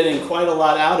head's getting quite a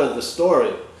lot out of the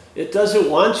story. It doesn't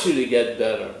want you to get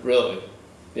better, really,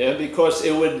 yeah, because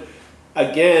it would,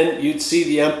 again, you'd see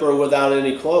the emperor without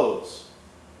any clothes.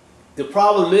 The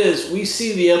problem is, we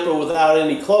see the emperor without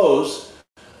any clothes,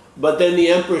 but then the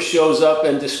emperor shows up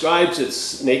and describes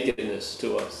its nakedness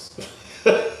to us.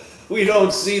 We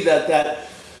don't see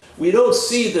we don't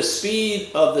see the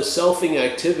speed of the selfing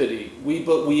activity.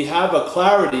 But we have a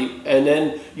clarity, and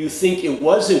then you think it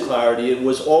wasn't clarity, it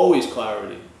was always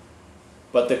clarity.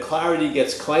 But the clarity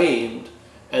gets claimed,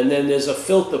 and then there's a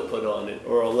filter put on it,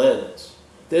 or a lens.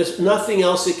 There's nothing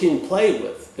else it can play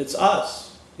with. It's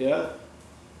us, yeah?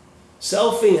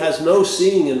 Selfing has no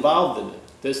seeing involved in it.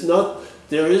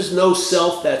 There is no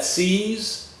self that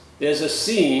sees. There's a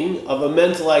seeing of a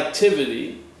mental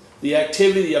activity. The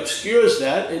activity obscures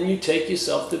that, and you take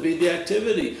yourself to be the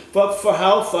activity. But for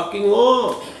how fucking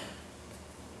long?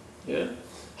 Yeah?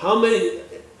 How many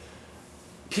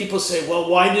people say, well,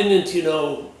 why didn't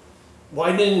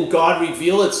God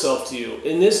reveal itself to you?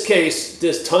 In this case,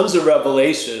 there's tons of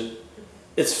revelation.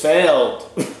 It's failed.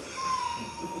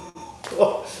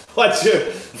 What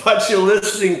you're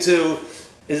listening to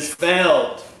is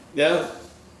failed. Yeah?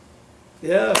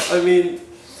 Yeah, I mean,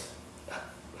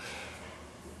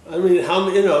 how,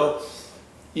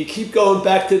 you keep going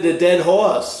back to the dead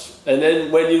horse, and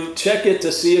then when you check it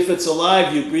to see if it's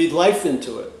alive, you breathe life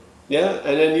into it. Yeah?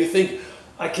 And then you think,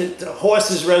 the horse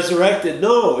is resurrected.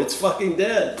 No, it's fucking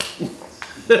dead.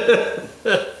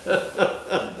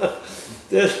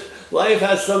 Life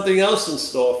has something else in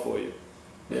store for you.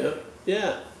 Yeah?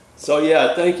 Yeah. So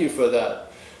yeah, thank you for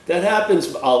that. That happens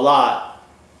a lot.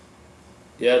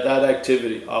 Yeah, that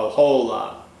activity, a whole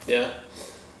lot. Yeah.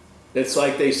 It's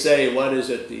like they say, what is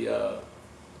it? The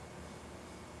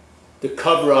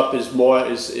cover-up is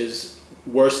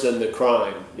worse than the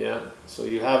crime. Yeah. So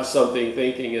you have something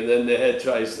thinking, and then the head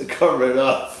tries to cover it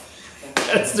up.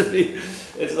 It's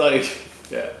like,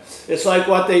 yeah. It's like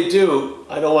what they do.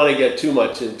 I don't want to get too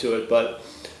much into it, but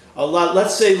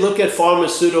let's say, look at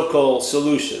pharmaceutical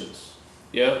solutions.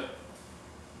 Yeah.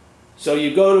 So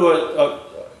you go to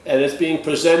and it's being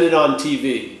presented on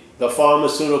TV. The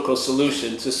pharmaceutical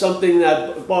solution to something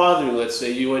that bothering, let's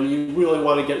say, you, and you really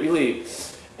want to get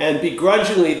relief. And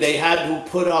begrudgingly, they had to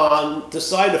put on the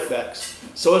side effects.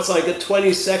 So it's like a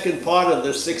 20-second part of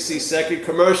the 60-second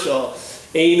commercial.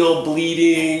 Anal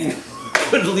bleeding,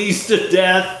 could lead to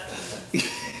death.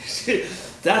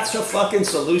 That's a fucking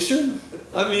solution?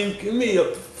 I mean, give me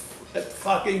a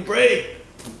fucking break,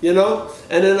 And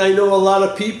then I know a lot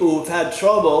of people who've had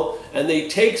trouble, and they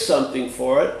take something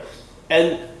for it,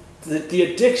 and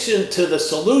the addiction to the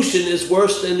solution is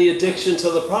worse than the addiction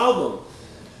to the problem.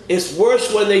 It's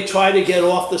worse when they try to get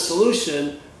off the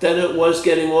solution than it was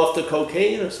getting off the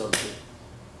cocaine or something.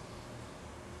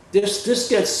 This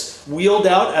gets wheeled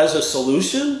out as a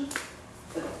solution?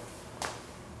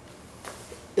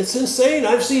 It's insane.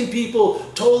 I've seen people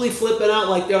totally flipping out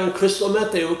like they're on crystal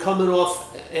meth. They were coming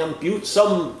off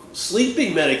some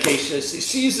sleeping medication. I say,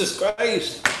 Jesus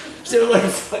Christ. They're like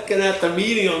fucking at the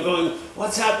meeting. I'm going,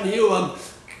 what's happened to you? I'm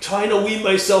trying to wean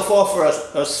myself off for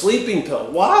a sleeping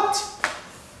pill. What?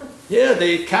 Yeah,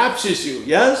 it captures you,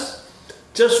 yes?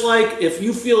 Just like if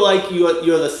you feel like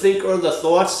you're the thinker of the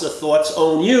thoughts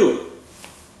own you.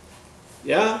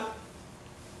 Yeah?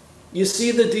 You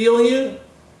see the deal here?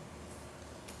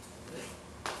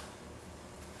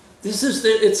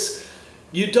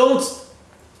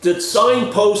 The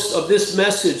signposts of this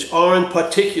message aren't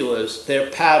particulars, they're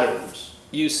patterns.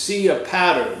 You see a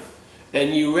pattern,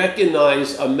 and you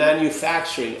recognize a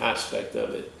manufacturing aspect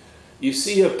of it. You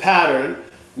see a pattern,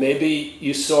 maybe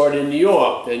you saw it in New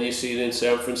York, then you see it in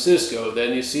San Francisco,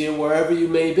 then you see it wherever you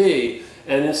may be.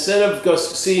 And instead of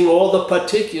seeing all the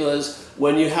particulars,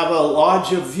 when you have a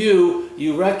larger view,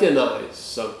 you recognize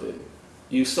something.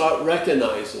 You start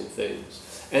recognizing things.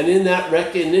 And in that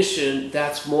recognition,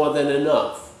 that's more than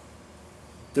enough.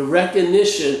 The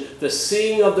recognition, the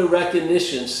seeing of the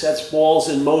recognition sets balls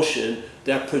in motion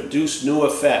that produce new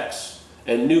effects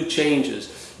and new changes.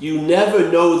 You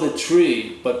never know the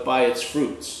tree but by its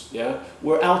fruits. Yeah?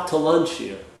 We're out to lunch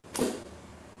here.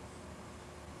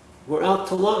 We're out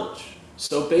to lunch.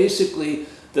 So basically,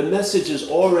 the message is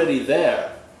already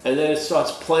there. And then it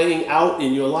starts playing out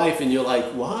in your life, and you're like,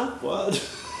 what?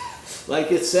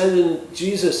 Like it said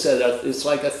Jesus said, it's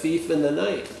like a thief in the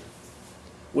night.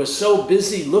 We're so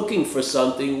busy looking for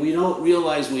something, we don't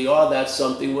realize we are that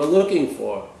something we're looking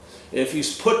for. If you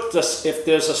put this, if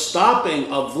there's a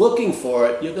stopping of looking for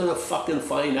it, you're gonna fucking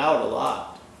find out a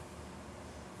lot.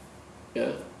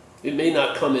 Yeah, it may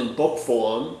not come in book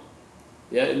form.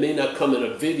 Yeah, it may not come in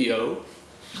a video,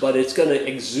 but it's going to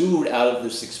exude out of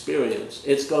this experience.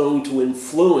 It's going to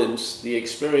influence the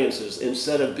experiences.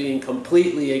 Instead of being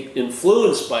completely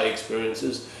influenced by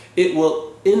experiences, it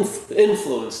will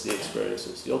influence the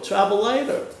experiences. You'll travel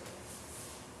lighter.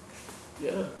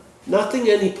 Yeah. Nothing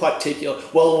any particular.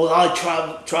 Well, will I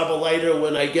travel lighter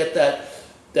when I get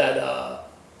the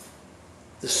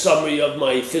summary of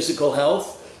my physical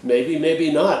health? Maybe,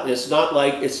 maybe not. It's not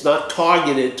like, it's not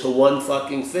targeted to one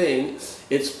fucking thing.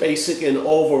 It's basic and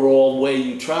overall way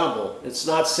you travel. It's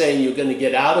not saying you're going to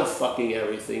get out of fucking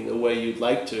everything the way you'd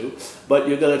like to, but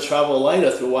you're going to travel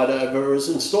lighter through whatever is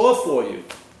in store for you.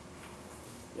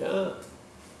 Yeah.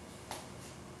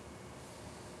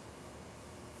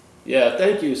 Yeah,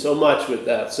 thank you so much with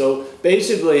that. So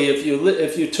basically,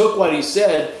 if you took what he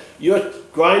said, your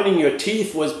grinding your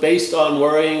teeth was based on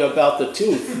worrying about the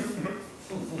tooth.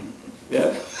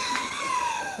 Yeah.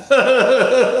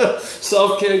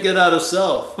 Self can't get out of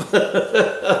self.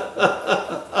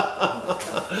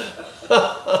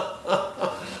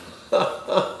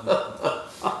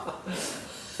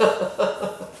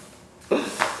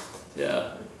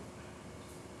 Yeah.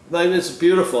 I mean, it's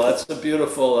beautiful. That's a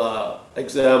beautiful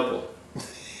example.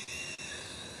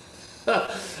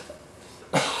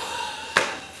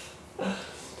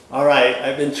 All right,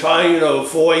 I've been trying to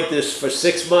avoid this for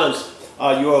 6 months.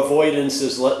 Your avoidance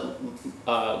has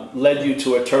led you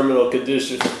to a terminal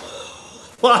condition.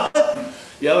 What?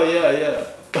 Yeah, yeah, yeah.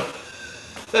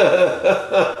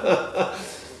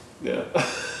 Yeah.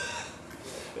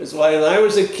 It's why when I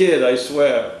was a kid, I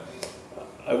swear,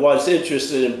 I was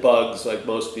interested in bugs, like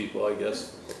most people, I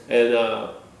guess. And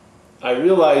I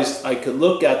realized I could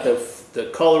look at the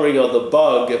coloring of the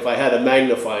bug if I had a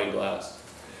magnifying glass.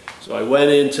 So I went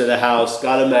into the house,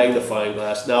 got a magnifying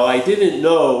glass. Now, I didn't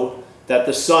know that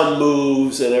the sun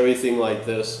moves and everything like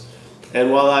this.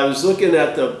 And while I was looking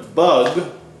at the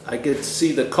bug, I could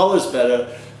see the colors better.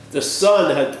 The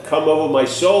sun had come over my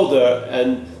shoulder,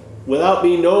 and without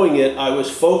me knowing it, I was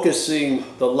focusing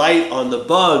the light on the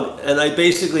bug, and I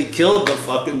basically killed the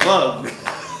fucking bug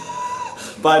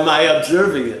by my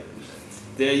observing it.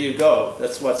 There you go.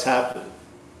 That's what's happening.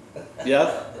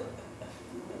 Yeah?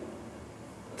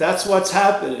 That's what's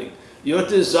happening. Your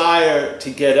desire to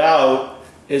get out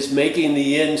is making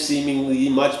the in seemingly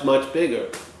much, much bigger.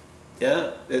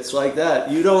 Yeah, it's like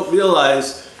that. You don't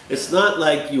realize, it's not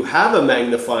like you have a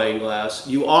magnifying glass,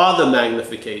 you are the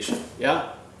magnification,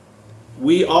 yeah?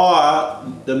 We are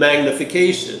the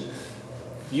magnification.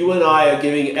 You and I are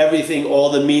giving everything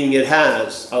all the meaning it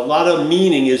has. A lot of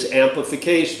meaning is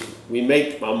amplification. We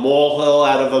make a molehill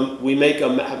out of we make a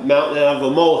mountain out of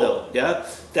a molehill, yeah?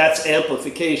 That's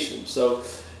amplification. So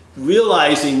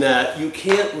realizing that, you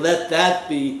can't let that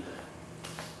be,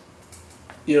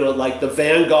 like the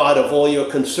vanguard of all your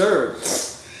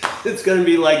concerns. It's going to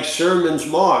be like Sherman's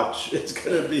March. It's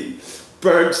going to be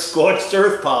burnt, scorched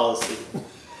earth policy.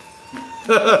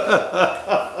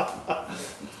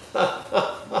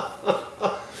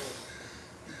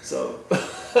 So,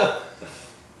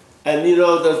 and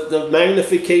the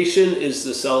magnification is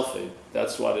the selfing.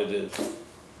 That's what it is.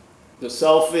 The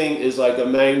selfing is like a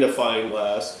magnifying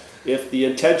glass. If the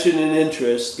attention and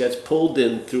interest gets pulled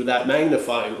in through that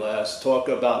magnifying glass, talk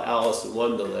about Alice in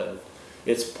Wonderland.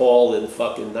 It's Paul in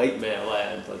fucking Nightmare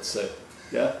Land, let's say.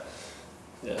 Yeah?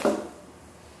 Yeah.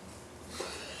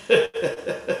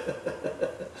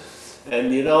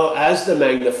 And as the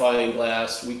magnifying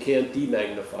glass, we can't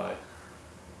demagnify.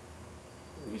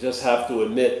 We just have to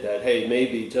admit that, hey,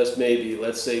 maybe, just maybe,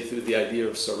 let's say through the idea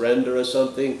of surrender or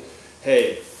something,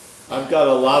 hey, I've got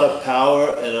a lot of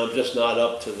power and I'm just not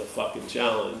up to the fucking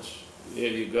challenge.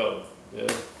 Here you go. Yeah?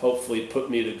 Hopefully put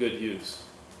me to good use.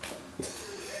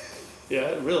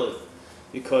 Yeah, really.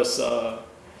 Because,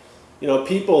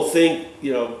 people think,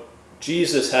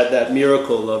 Jesus had that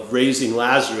miracle of raising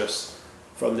Lazarus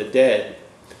from the dead.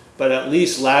 But at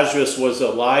least Lazarus was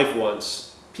alive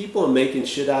once. People are making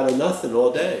shit out of nothing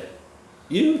all day.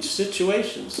 Huge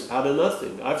situations out of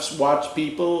nothing. I've watched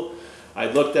people. I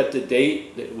looked at the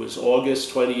date, it was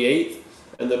August 28th,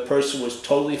 and the person was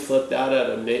totally flipped out at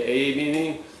an AA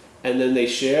meeting, and then they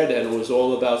shared, and it was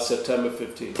all about September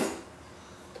 15th.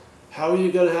 How are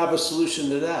you going to have a solution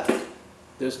to that?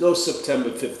 There's no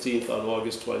September 15th on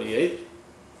August 28th.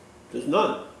 There's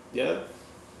none, yeah?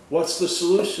 What's the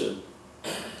solution?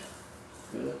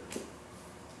 Yeah.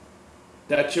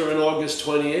 That you're on August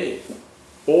 28th.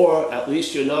 Or at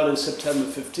least you're not in September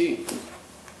 15th.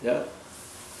 Yeah?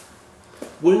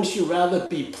 Wouldn't you rather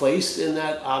be placed in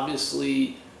that,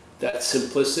 obviously, that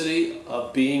simplicity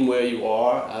of being where you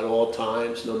are at all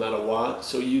times, no matter what,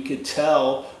 so you could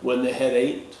tell when the head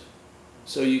ain't?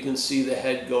 So you can see the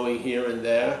head going here and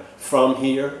there, from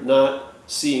here, not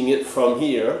seeing it from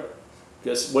here.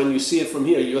 Because when you see it from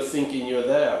here, you're thinking you're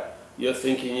there. You're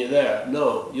thinking you're there.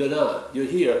 No, you're not. You're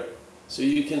here. So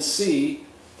you can see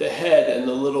the head and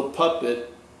the little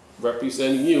puppet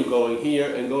representing you going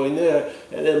here and going there.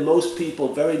 And then most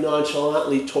people very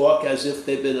nonchalantly talk as if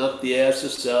they've been up the ass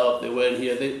itself. They went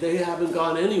here. They haven't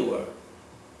gone anywhere.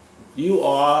 You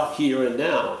are here and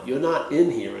now. You're not in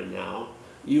here and now.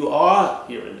 You are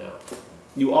here and now.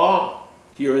 You are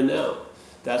here and now.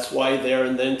 That's why there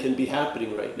and then can be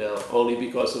happening right now, only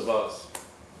because of us.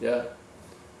 Yeah?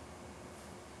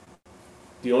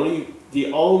 The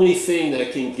only thing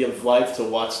that can give life to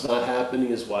what's not happening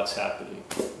is what's happening.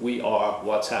 We are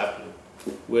what's happening.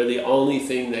 We're the only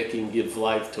thing that can give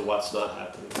life to what's not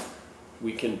happening.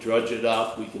 We can drudge it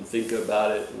up, we can think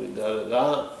about it, and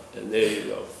there you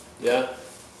go. Yeah?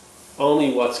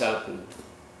 Only what's happening.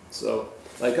 So,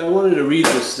 like, I wanted to read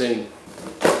this thing,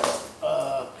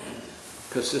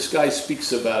 because this guy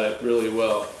speaks about it really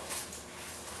well.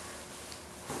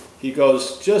 He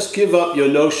goes, just give up your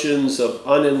notions of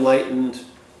unenlightened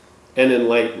and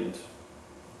enlightened.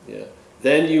 Yeah.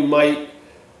 Then you might,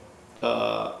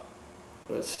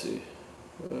 let's see.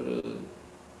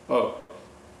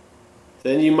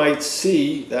 Then you might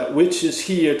see that which is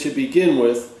here to begin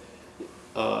with.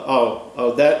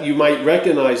 That you might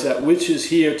recognize that which is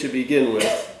here to begin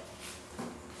with.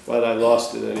 But I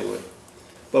lost it anyway.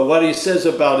 But what he says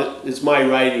about it is my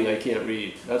writing I can't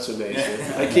read. That's amazing.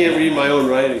 I can't read my own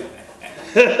writing.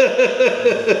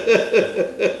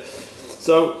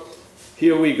 So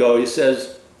here we go. He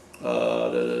says,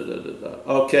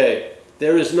 okay,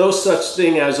 there is no such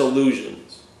thing as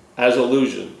illusions. As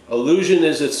illusion. Illusion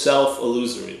is itself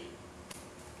illusory.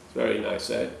 Very nice,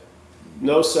 eh?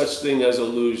 No such thing as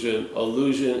illusion.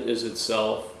 Illusion is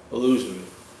itself illusory.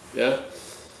 Yeah?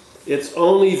 It's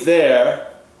only there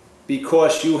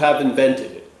because you have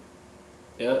invented it.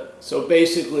 Yeah? So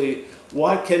basically,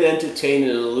 what can entertain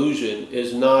an illusion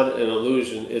is not an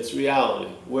illusion, it's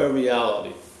reality. We're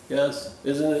reality. Yes?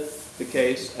 Isn't it the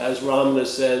case? As Ramana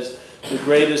says, the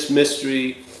greatest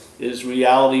mystery is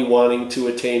reality wanting to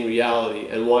attain reality.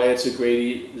 And why it's a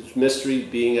great mystery?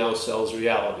 Being ourselves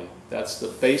reality. That's the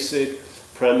basic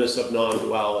premise of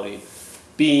non-duality.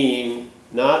 Being,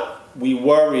 not we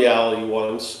were reality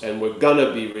once and we're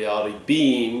gonna be reality,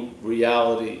 being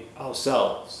reality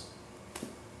ourselves.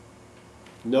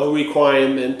 No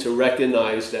requirement to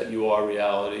recognize that you are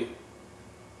reality.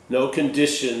 No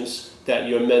conditions that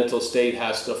your mental state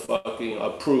has to fucking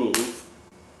approve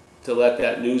to let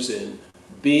that news in.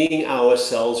 Being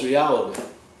ourselves reality.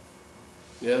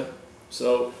 Yeah?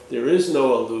 So there is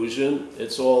no illusion,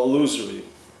 it's all illusory.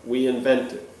 We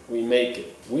invent it, we make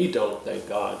it. We don't, thank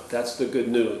God. That's the good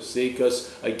news. See,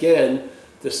 because again,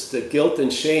 the guilt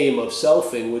and shame of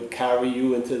selfing would carry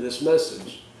you into this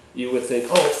message. You would think,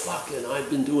 oh fucking, I've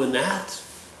been doing that?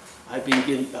 I've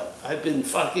been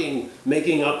fucking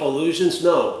making up illusions?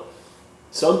 No.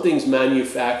 Something's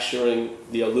manufacturing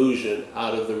the illusion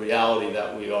out of the reality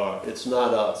that we are. It's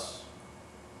not us.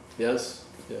 Yes?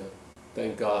 Yeah.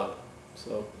 Thank God.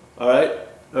 So, all right?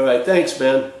 All right, thanks,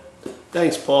 man.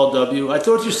 Thanks, Paul W. I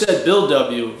thought you said Bill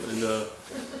W. And,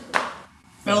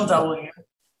 Bill W.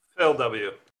 Phil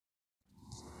W.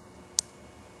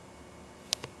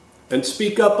 and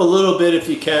speak up a little bit if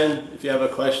you can, if you have a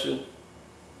question.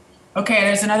 Okay,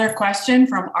 there's another question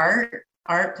from Art.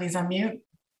 Art, please unmute.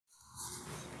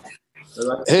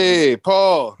 Hey,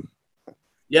 Paul.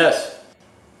 Yes.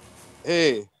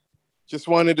 Hey, just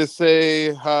wanted to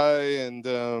say hi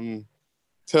and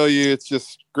tell you it's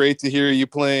just great to hear you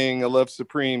playing A Love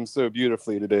Supreme so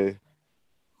beautifully today.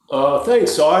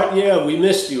 Thanks, Art. Yeah, we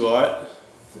missed you, Art.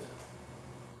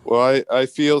 Well, I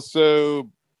feel so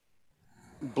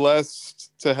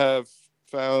blessed to have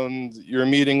found your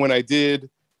meeting when I did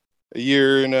a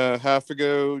year and a half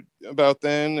ago about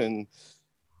then, and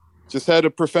just had a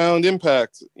profound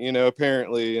impact, you know,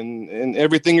 apparently. And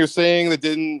everything you're saying that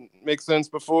didn't make sense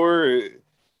before,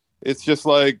 it's just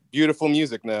like beautiful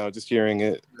music now, just hearing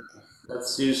it.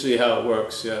 That's usually how it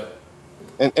works, yeah.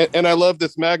 And I love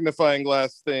this magnifying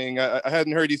glass thing. I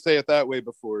hadn't heard you say it that way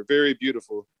before. Very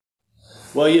beautiful.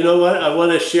 Well, you know what? I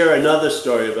want to share another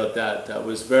story about that. That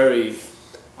was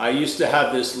I used to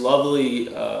have this lovely,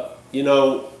 you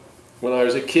know, when I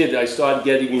was a kid, I started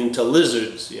getting into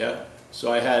lizards, yeah?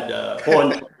 So I had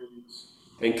horned toads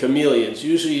and chameleons.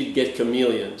 Usually you'd get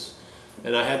chameleons.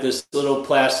 And I had this little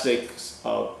plastic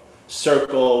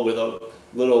circle with a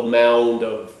little mound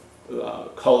of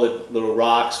colored little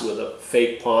rocks with a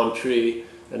fake palm tree.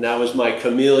 And that was my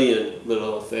chameleon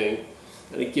little thing.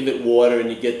 And I give it water and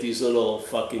you get these little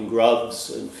fucking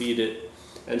grubs and feed it.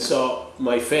 And so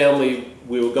my family,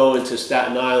 we were going to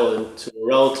Staten Island to a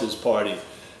relative's party.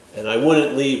 And I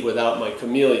wouldn't leave without my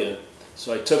chameleon.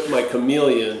 So I took my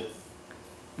chameleon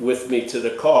with me to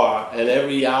the car, and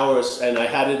every hour, and I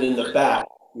had it in the back.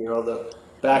 You know, the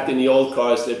back in the old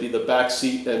cars, there'd be the back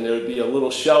seat, and there'd be a little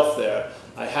shelf there.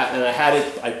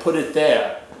 I put it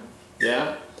there,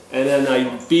 yeah. And then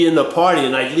I'd be in the party,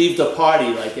 and I'd leave the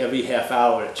party like every half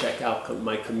hour to check out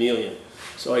my chameleon.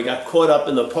 So I got caught up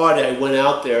in the party. I went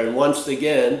out there, and once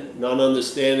again, not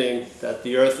understanding that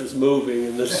the earth is moving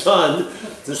and the sun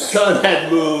had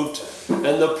moved,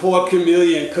 and the poor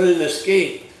chameleon couldn't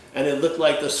escape. And it looked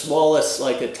like the smallest,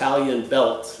 like, Italian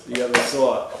belt you ever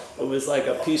saw. It was like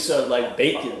a piece of, like,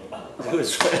 bacon. It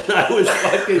was, and I was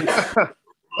fucking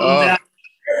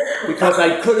because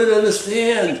I couldn't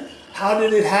understand how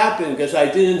did it happen, because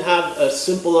I didn't have a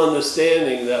simple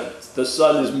understanding that the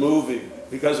sun is moving.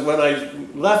 Because when I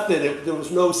left it, there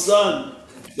was no sun.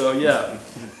 So yeah.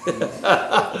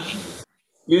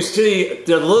 You see,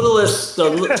 the little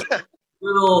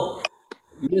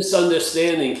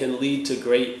misunderstanding can lead to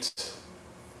great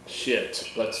shit,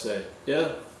 let's say.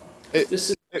 Yeah?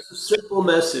 This is a simple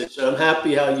message. I'm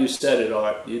happy how you said it,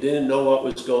 Art. You didn't know what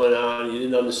was going on, you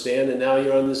didn't understand, and now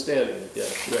you're understanding it. Yeah,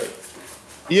 great.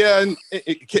 Yeah, and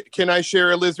can I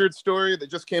share a lizard story that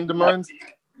just came to mind?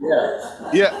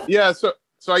 Yeah. So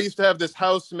I used to have this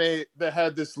housemate that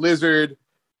had this lizard,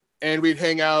 and we'd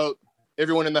hang out.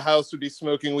 Everyone in the house would be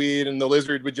smoking weed, and the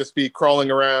lizard would just be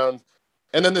crawling around.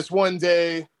 And then this one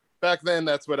day, back then,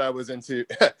 that's what I was into.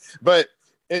 But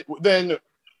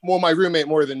my roommate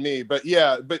more than me. But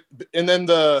yeah, and then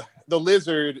the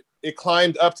lizard, it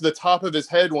climbed up to the top of his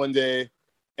head one day,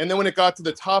 and then when it got to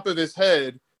the top of his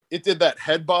head, it did that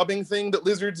head bobbing thing that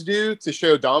lizards do to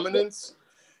show dominance.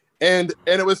 And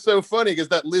it was so funny because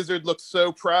that lizard looked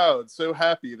so proud, so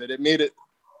happy that it made it.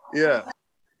 Yeah.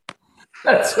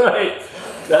 That's right.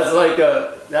 That's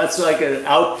like an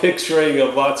out picturing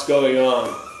of what's going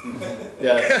on.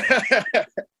 Yeah.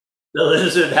 The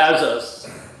lizard has us.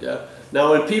 Yeah.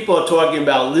 Now, when people are talking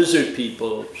about lizard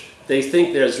people, they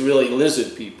think there's really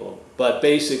lizard people, but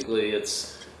basically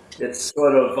it's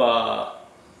sort of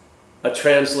a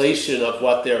translation of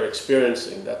what they're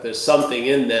experiencing, that there's something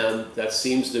in them that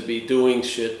seems to be doing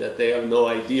shit that they have no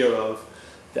idea of.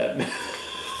 That,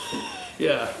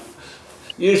 yeah.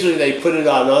 Usually they put it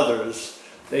on others.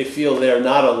 They feel they're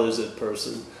not a lizard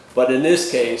person. But in this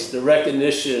case, the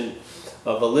recognition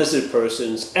of a lizard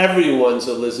person is everyone's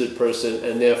a lizard person,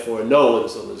 and therefore no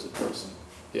one's a lizard person.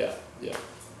 Yeah.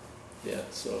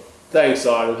 So thanks,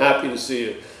 Art. I'm happy to see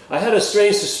you. I had a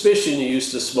strange suspicion you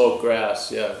used to smoke grass.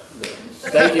 Yeah.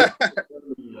 Thank you.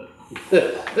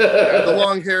 The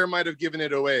long hair might have given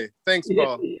it away. Thanks,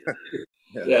 Paul.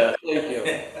 Yeah, thank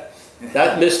you.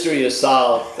 That mystery is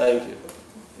solved. Thank you.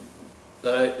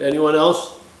 All right. Anyone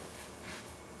else?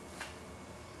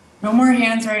 No more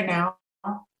hands right now.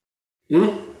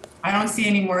 Hmm? I don't see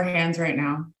any more hands right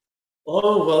now.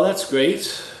 Oh, well, that's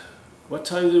great. What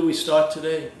time did we start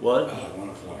today? 1? 1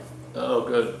 o'clock. Oh,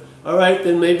 good. All right,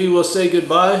 then maybe we'll say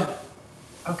goodbye.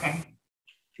 Okay.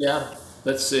 Yeah,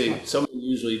 let's see. Someone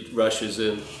usually rushes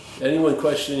in. Anyone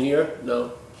question here?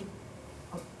 No?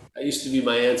 That used to be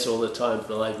my answer all the time for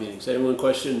the live meetings. Anyone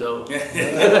question? No? I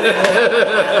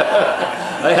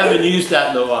haven't used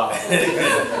that in a while.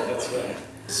 That's right.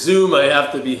 Zoom, I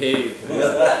have to behave. All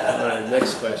right,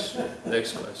 next question.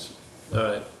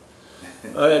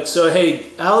 All right, so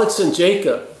hey, Alex and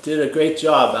Jacob did a great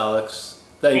job, Alex.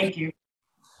 Thank you.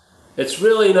 It's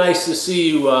really nice to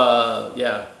see you,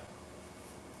 yeah.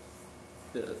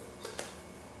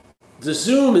 The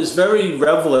Zoom is very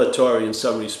revelatory in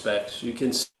some respects. You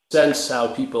can sense how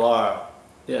people are.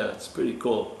 Yeah, it's pretty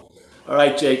cool. All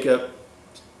right, Jacob.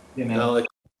 Yeah, man. Alex.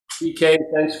 PK,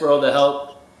 thanks for all the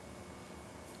help.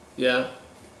 Yeah.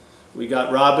 We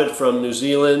got Robert from New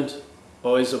Zealand.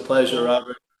 Always a pleasure,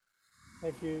 Robert.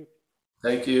 Thank you.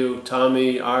 Thank you.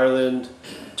 Tommy, Ireland.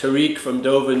 Tariq from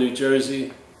Dover, New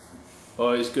Jersey.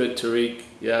 Always good, Tariq.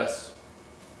 Yes.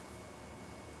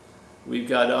 We've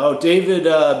got, David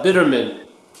Bitterman.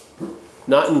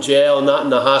 Not in jail, not in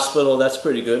the hospital. That's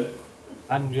pretty good.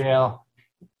 Not in jail.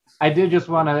 I did just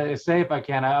want to say, if I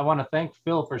can, I want to thank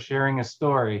Phil for sharing his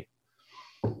story.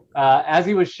 As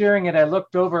he was sharing it, I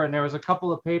looked over and there was a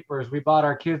couple of papers. We bought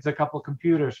our kids a couple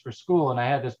computers for school, and I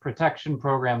had this protection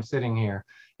program sitting here.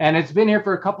 And it's been here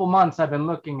for a couple months. I've been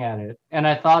looking at it. And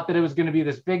I thought that it was going to be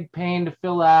this big pain to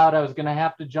fill out. I was going to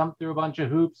have to jump through a bunch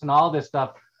of hoops and all this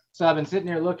stuff. So I've been sitting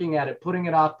here looking at it, putting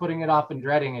it off and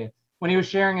dreading it. When he was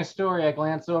sharing his story, I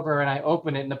glance over and I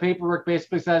open it. And the paperwork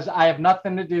basically says, I have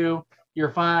nothing to do.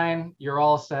 You're fine. You're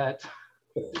all set.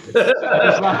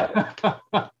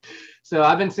 So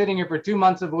I've been sitting here for 2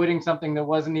 months avoiding something that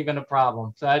wasn't even a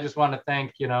problem. So I just want to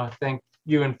thank you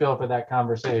and Phil for that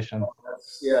conversation.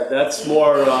 That's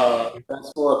more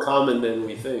common than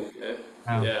we think.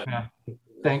 Yeah.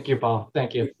 Thank you, Paul.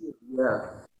 Thank you. Yeah.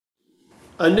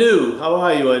 Anu, how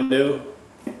are you, Anu?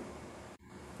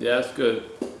 Yes, good.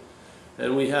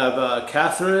 And we have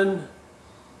Catherine.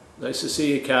 Nice to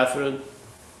see you, Catherine.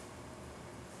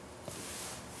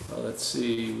 Let's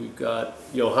see, we've got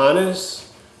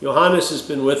Johannes. Johannes has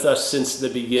been with us since the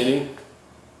beginning.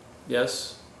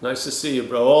 Yes, nice to see you,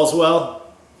 bro. All's well?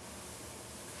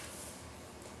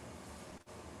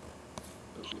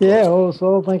 Yeah,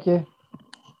 also, thank you.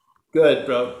 Good,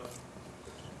 bro.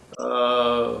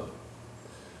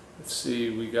 Let's see,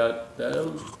 we got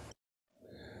them.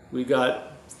 We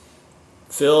got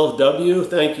Phil W.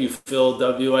 Thank you, Phil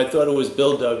W. I thought it was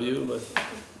Bill W., but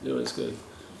it was good.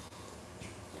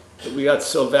 We got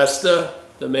Sylvester,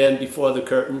 the man before the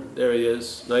curtain. There he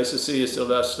is. Nice to see you,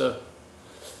 Sylvester.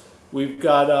 We've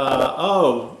got,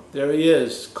 there he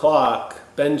is, Clark,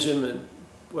 Benjamin.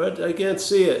 I can't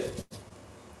see it.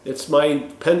 It's my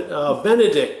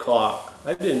Benedict Clark.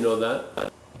 I didn't know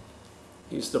that.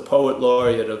 He's the poet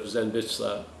laureate of Zen Bitch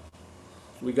Lab.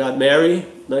 We got Mary.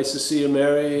 Nice to see you,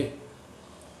 Mary.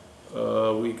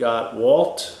 We got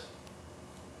Walt.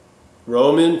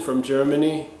 Roman from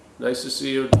Germany. Nice to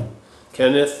see you.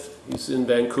 Kenneth, he's in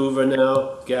Vancouver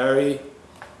now. Gary,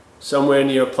 somewhere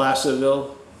near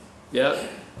Placerville. Yeah.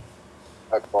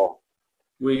 Hi, Paul.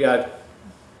 We got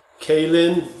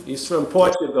Kaylin, he's from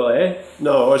Portugal, eh?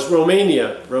 No, it's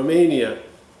Romania. Romania.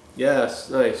 Yes,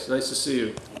 nice. Nice to see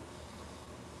you.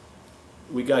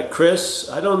 We got Chris.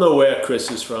 I don't know where Chris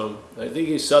is from. I think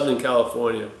he's Southern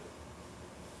California.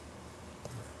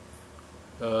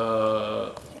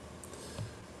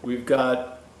 We've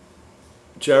got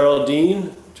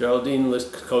Geraldine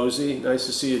Liscozy. Nice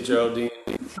to see you, Geraldine.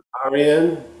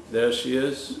 Ariane, there she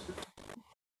is.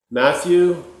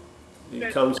 Matthew, he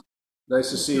comes.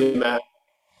 Nice to see you, Matt.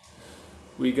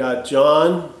 We got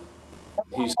John.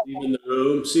 He's leaving the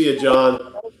room. See you,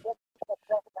 John.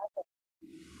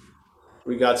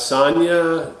 We got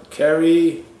Sonia,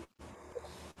 Kerry.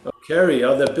 Oh, Kerry,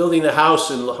 they're building the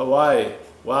house in Hawaii.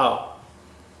 Wow.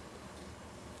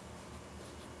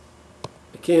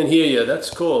 I can't hear you. That's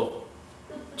cool.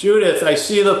 Judith, I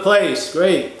see the place.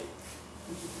 Great.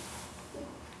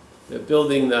 They're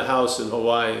building the house in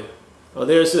Hawaii. Oh,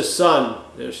 there's his son.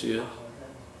 There she is.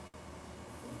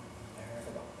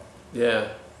 Yeah.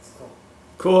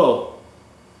 Cool.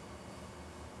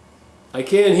 I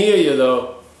can't hear you,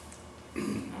 though.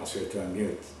 Ask her to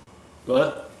unmute.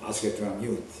 What? Ask her to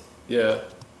unmute. Yeah.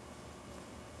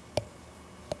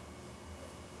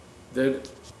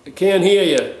 I can't hear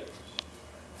you.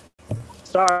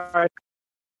 Sorry.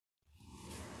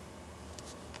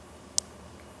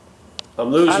 I'm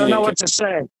losing you. I don't know what to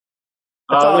say.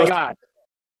 That's all I got.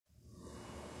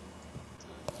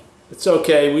 It's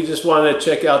okay. We just want to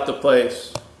check out the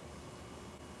place.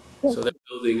 So they're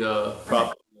building a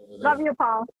property over there. Love you,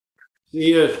 Paul. See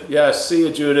you. Yes, see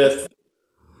you, Judith.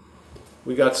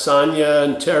 We got Sonia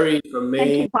and Terry from Maine.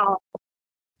 Thank you, Paul.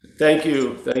 Thank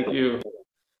you. Thank you.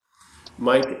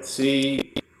 Mike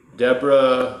C,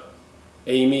 Deborah,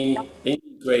 Amy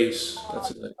Grace.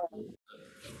 That's a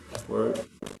nice word.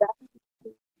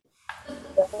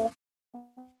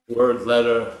 Word,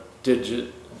 letter,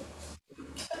 digit.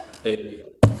 Amy.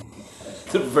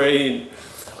 The brain.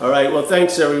 All right. Well,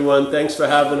 thanks, everyone. Thanks for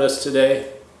having us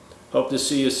today. Hope to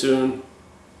see you soon.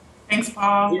 Thanks,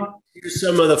 Paul. Here's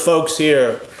some of the folks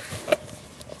here.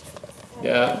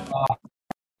 Yeah.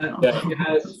 Yeah.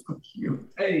 Yes.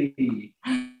 Hey.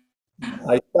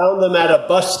 I found them at a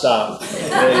bus stop.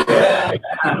 There you go.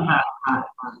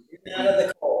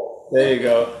 There you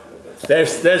go.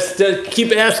 There's,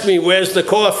 keep asking me, where's the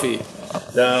coffee?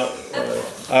 No.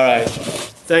 All right.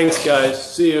 Thanks,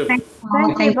 guys. See you.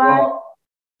 Thank you, bye.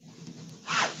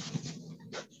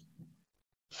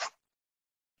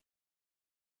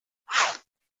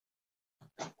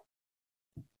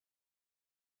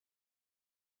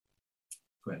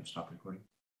 Go ahead and stop recording.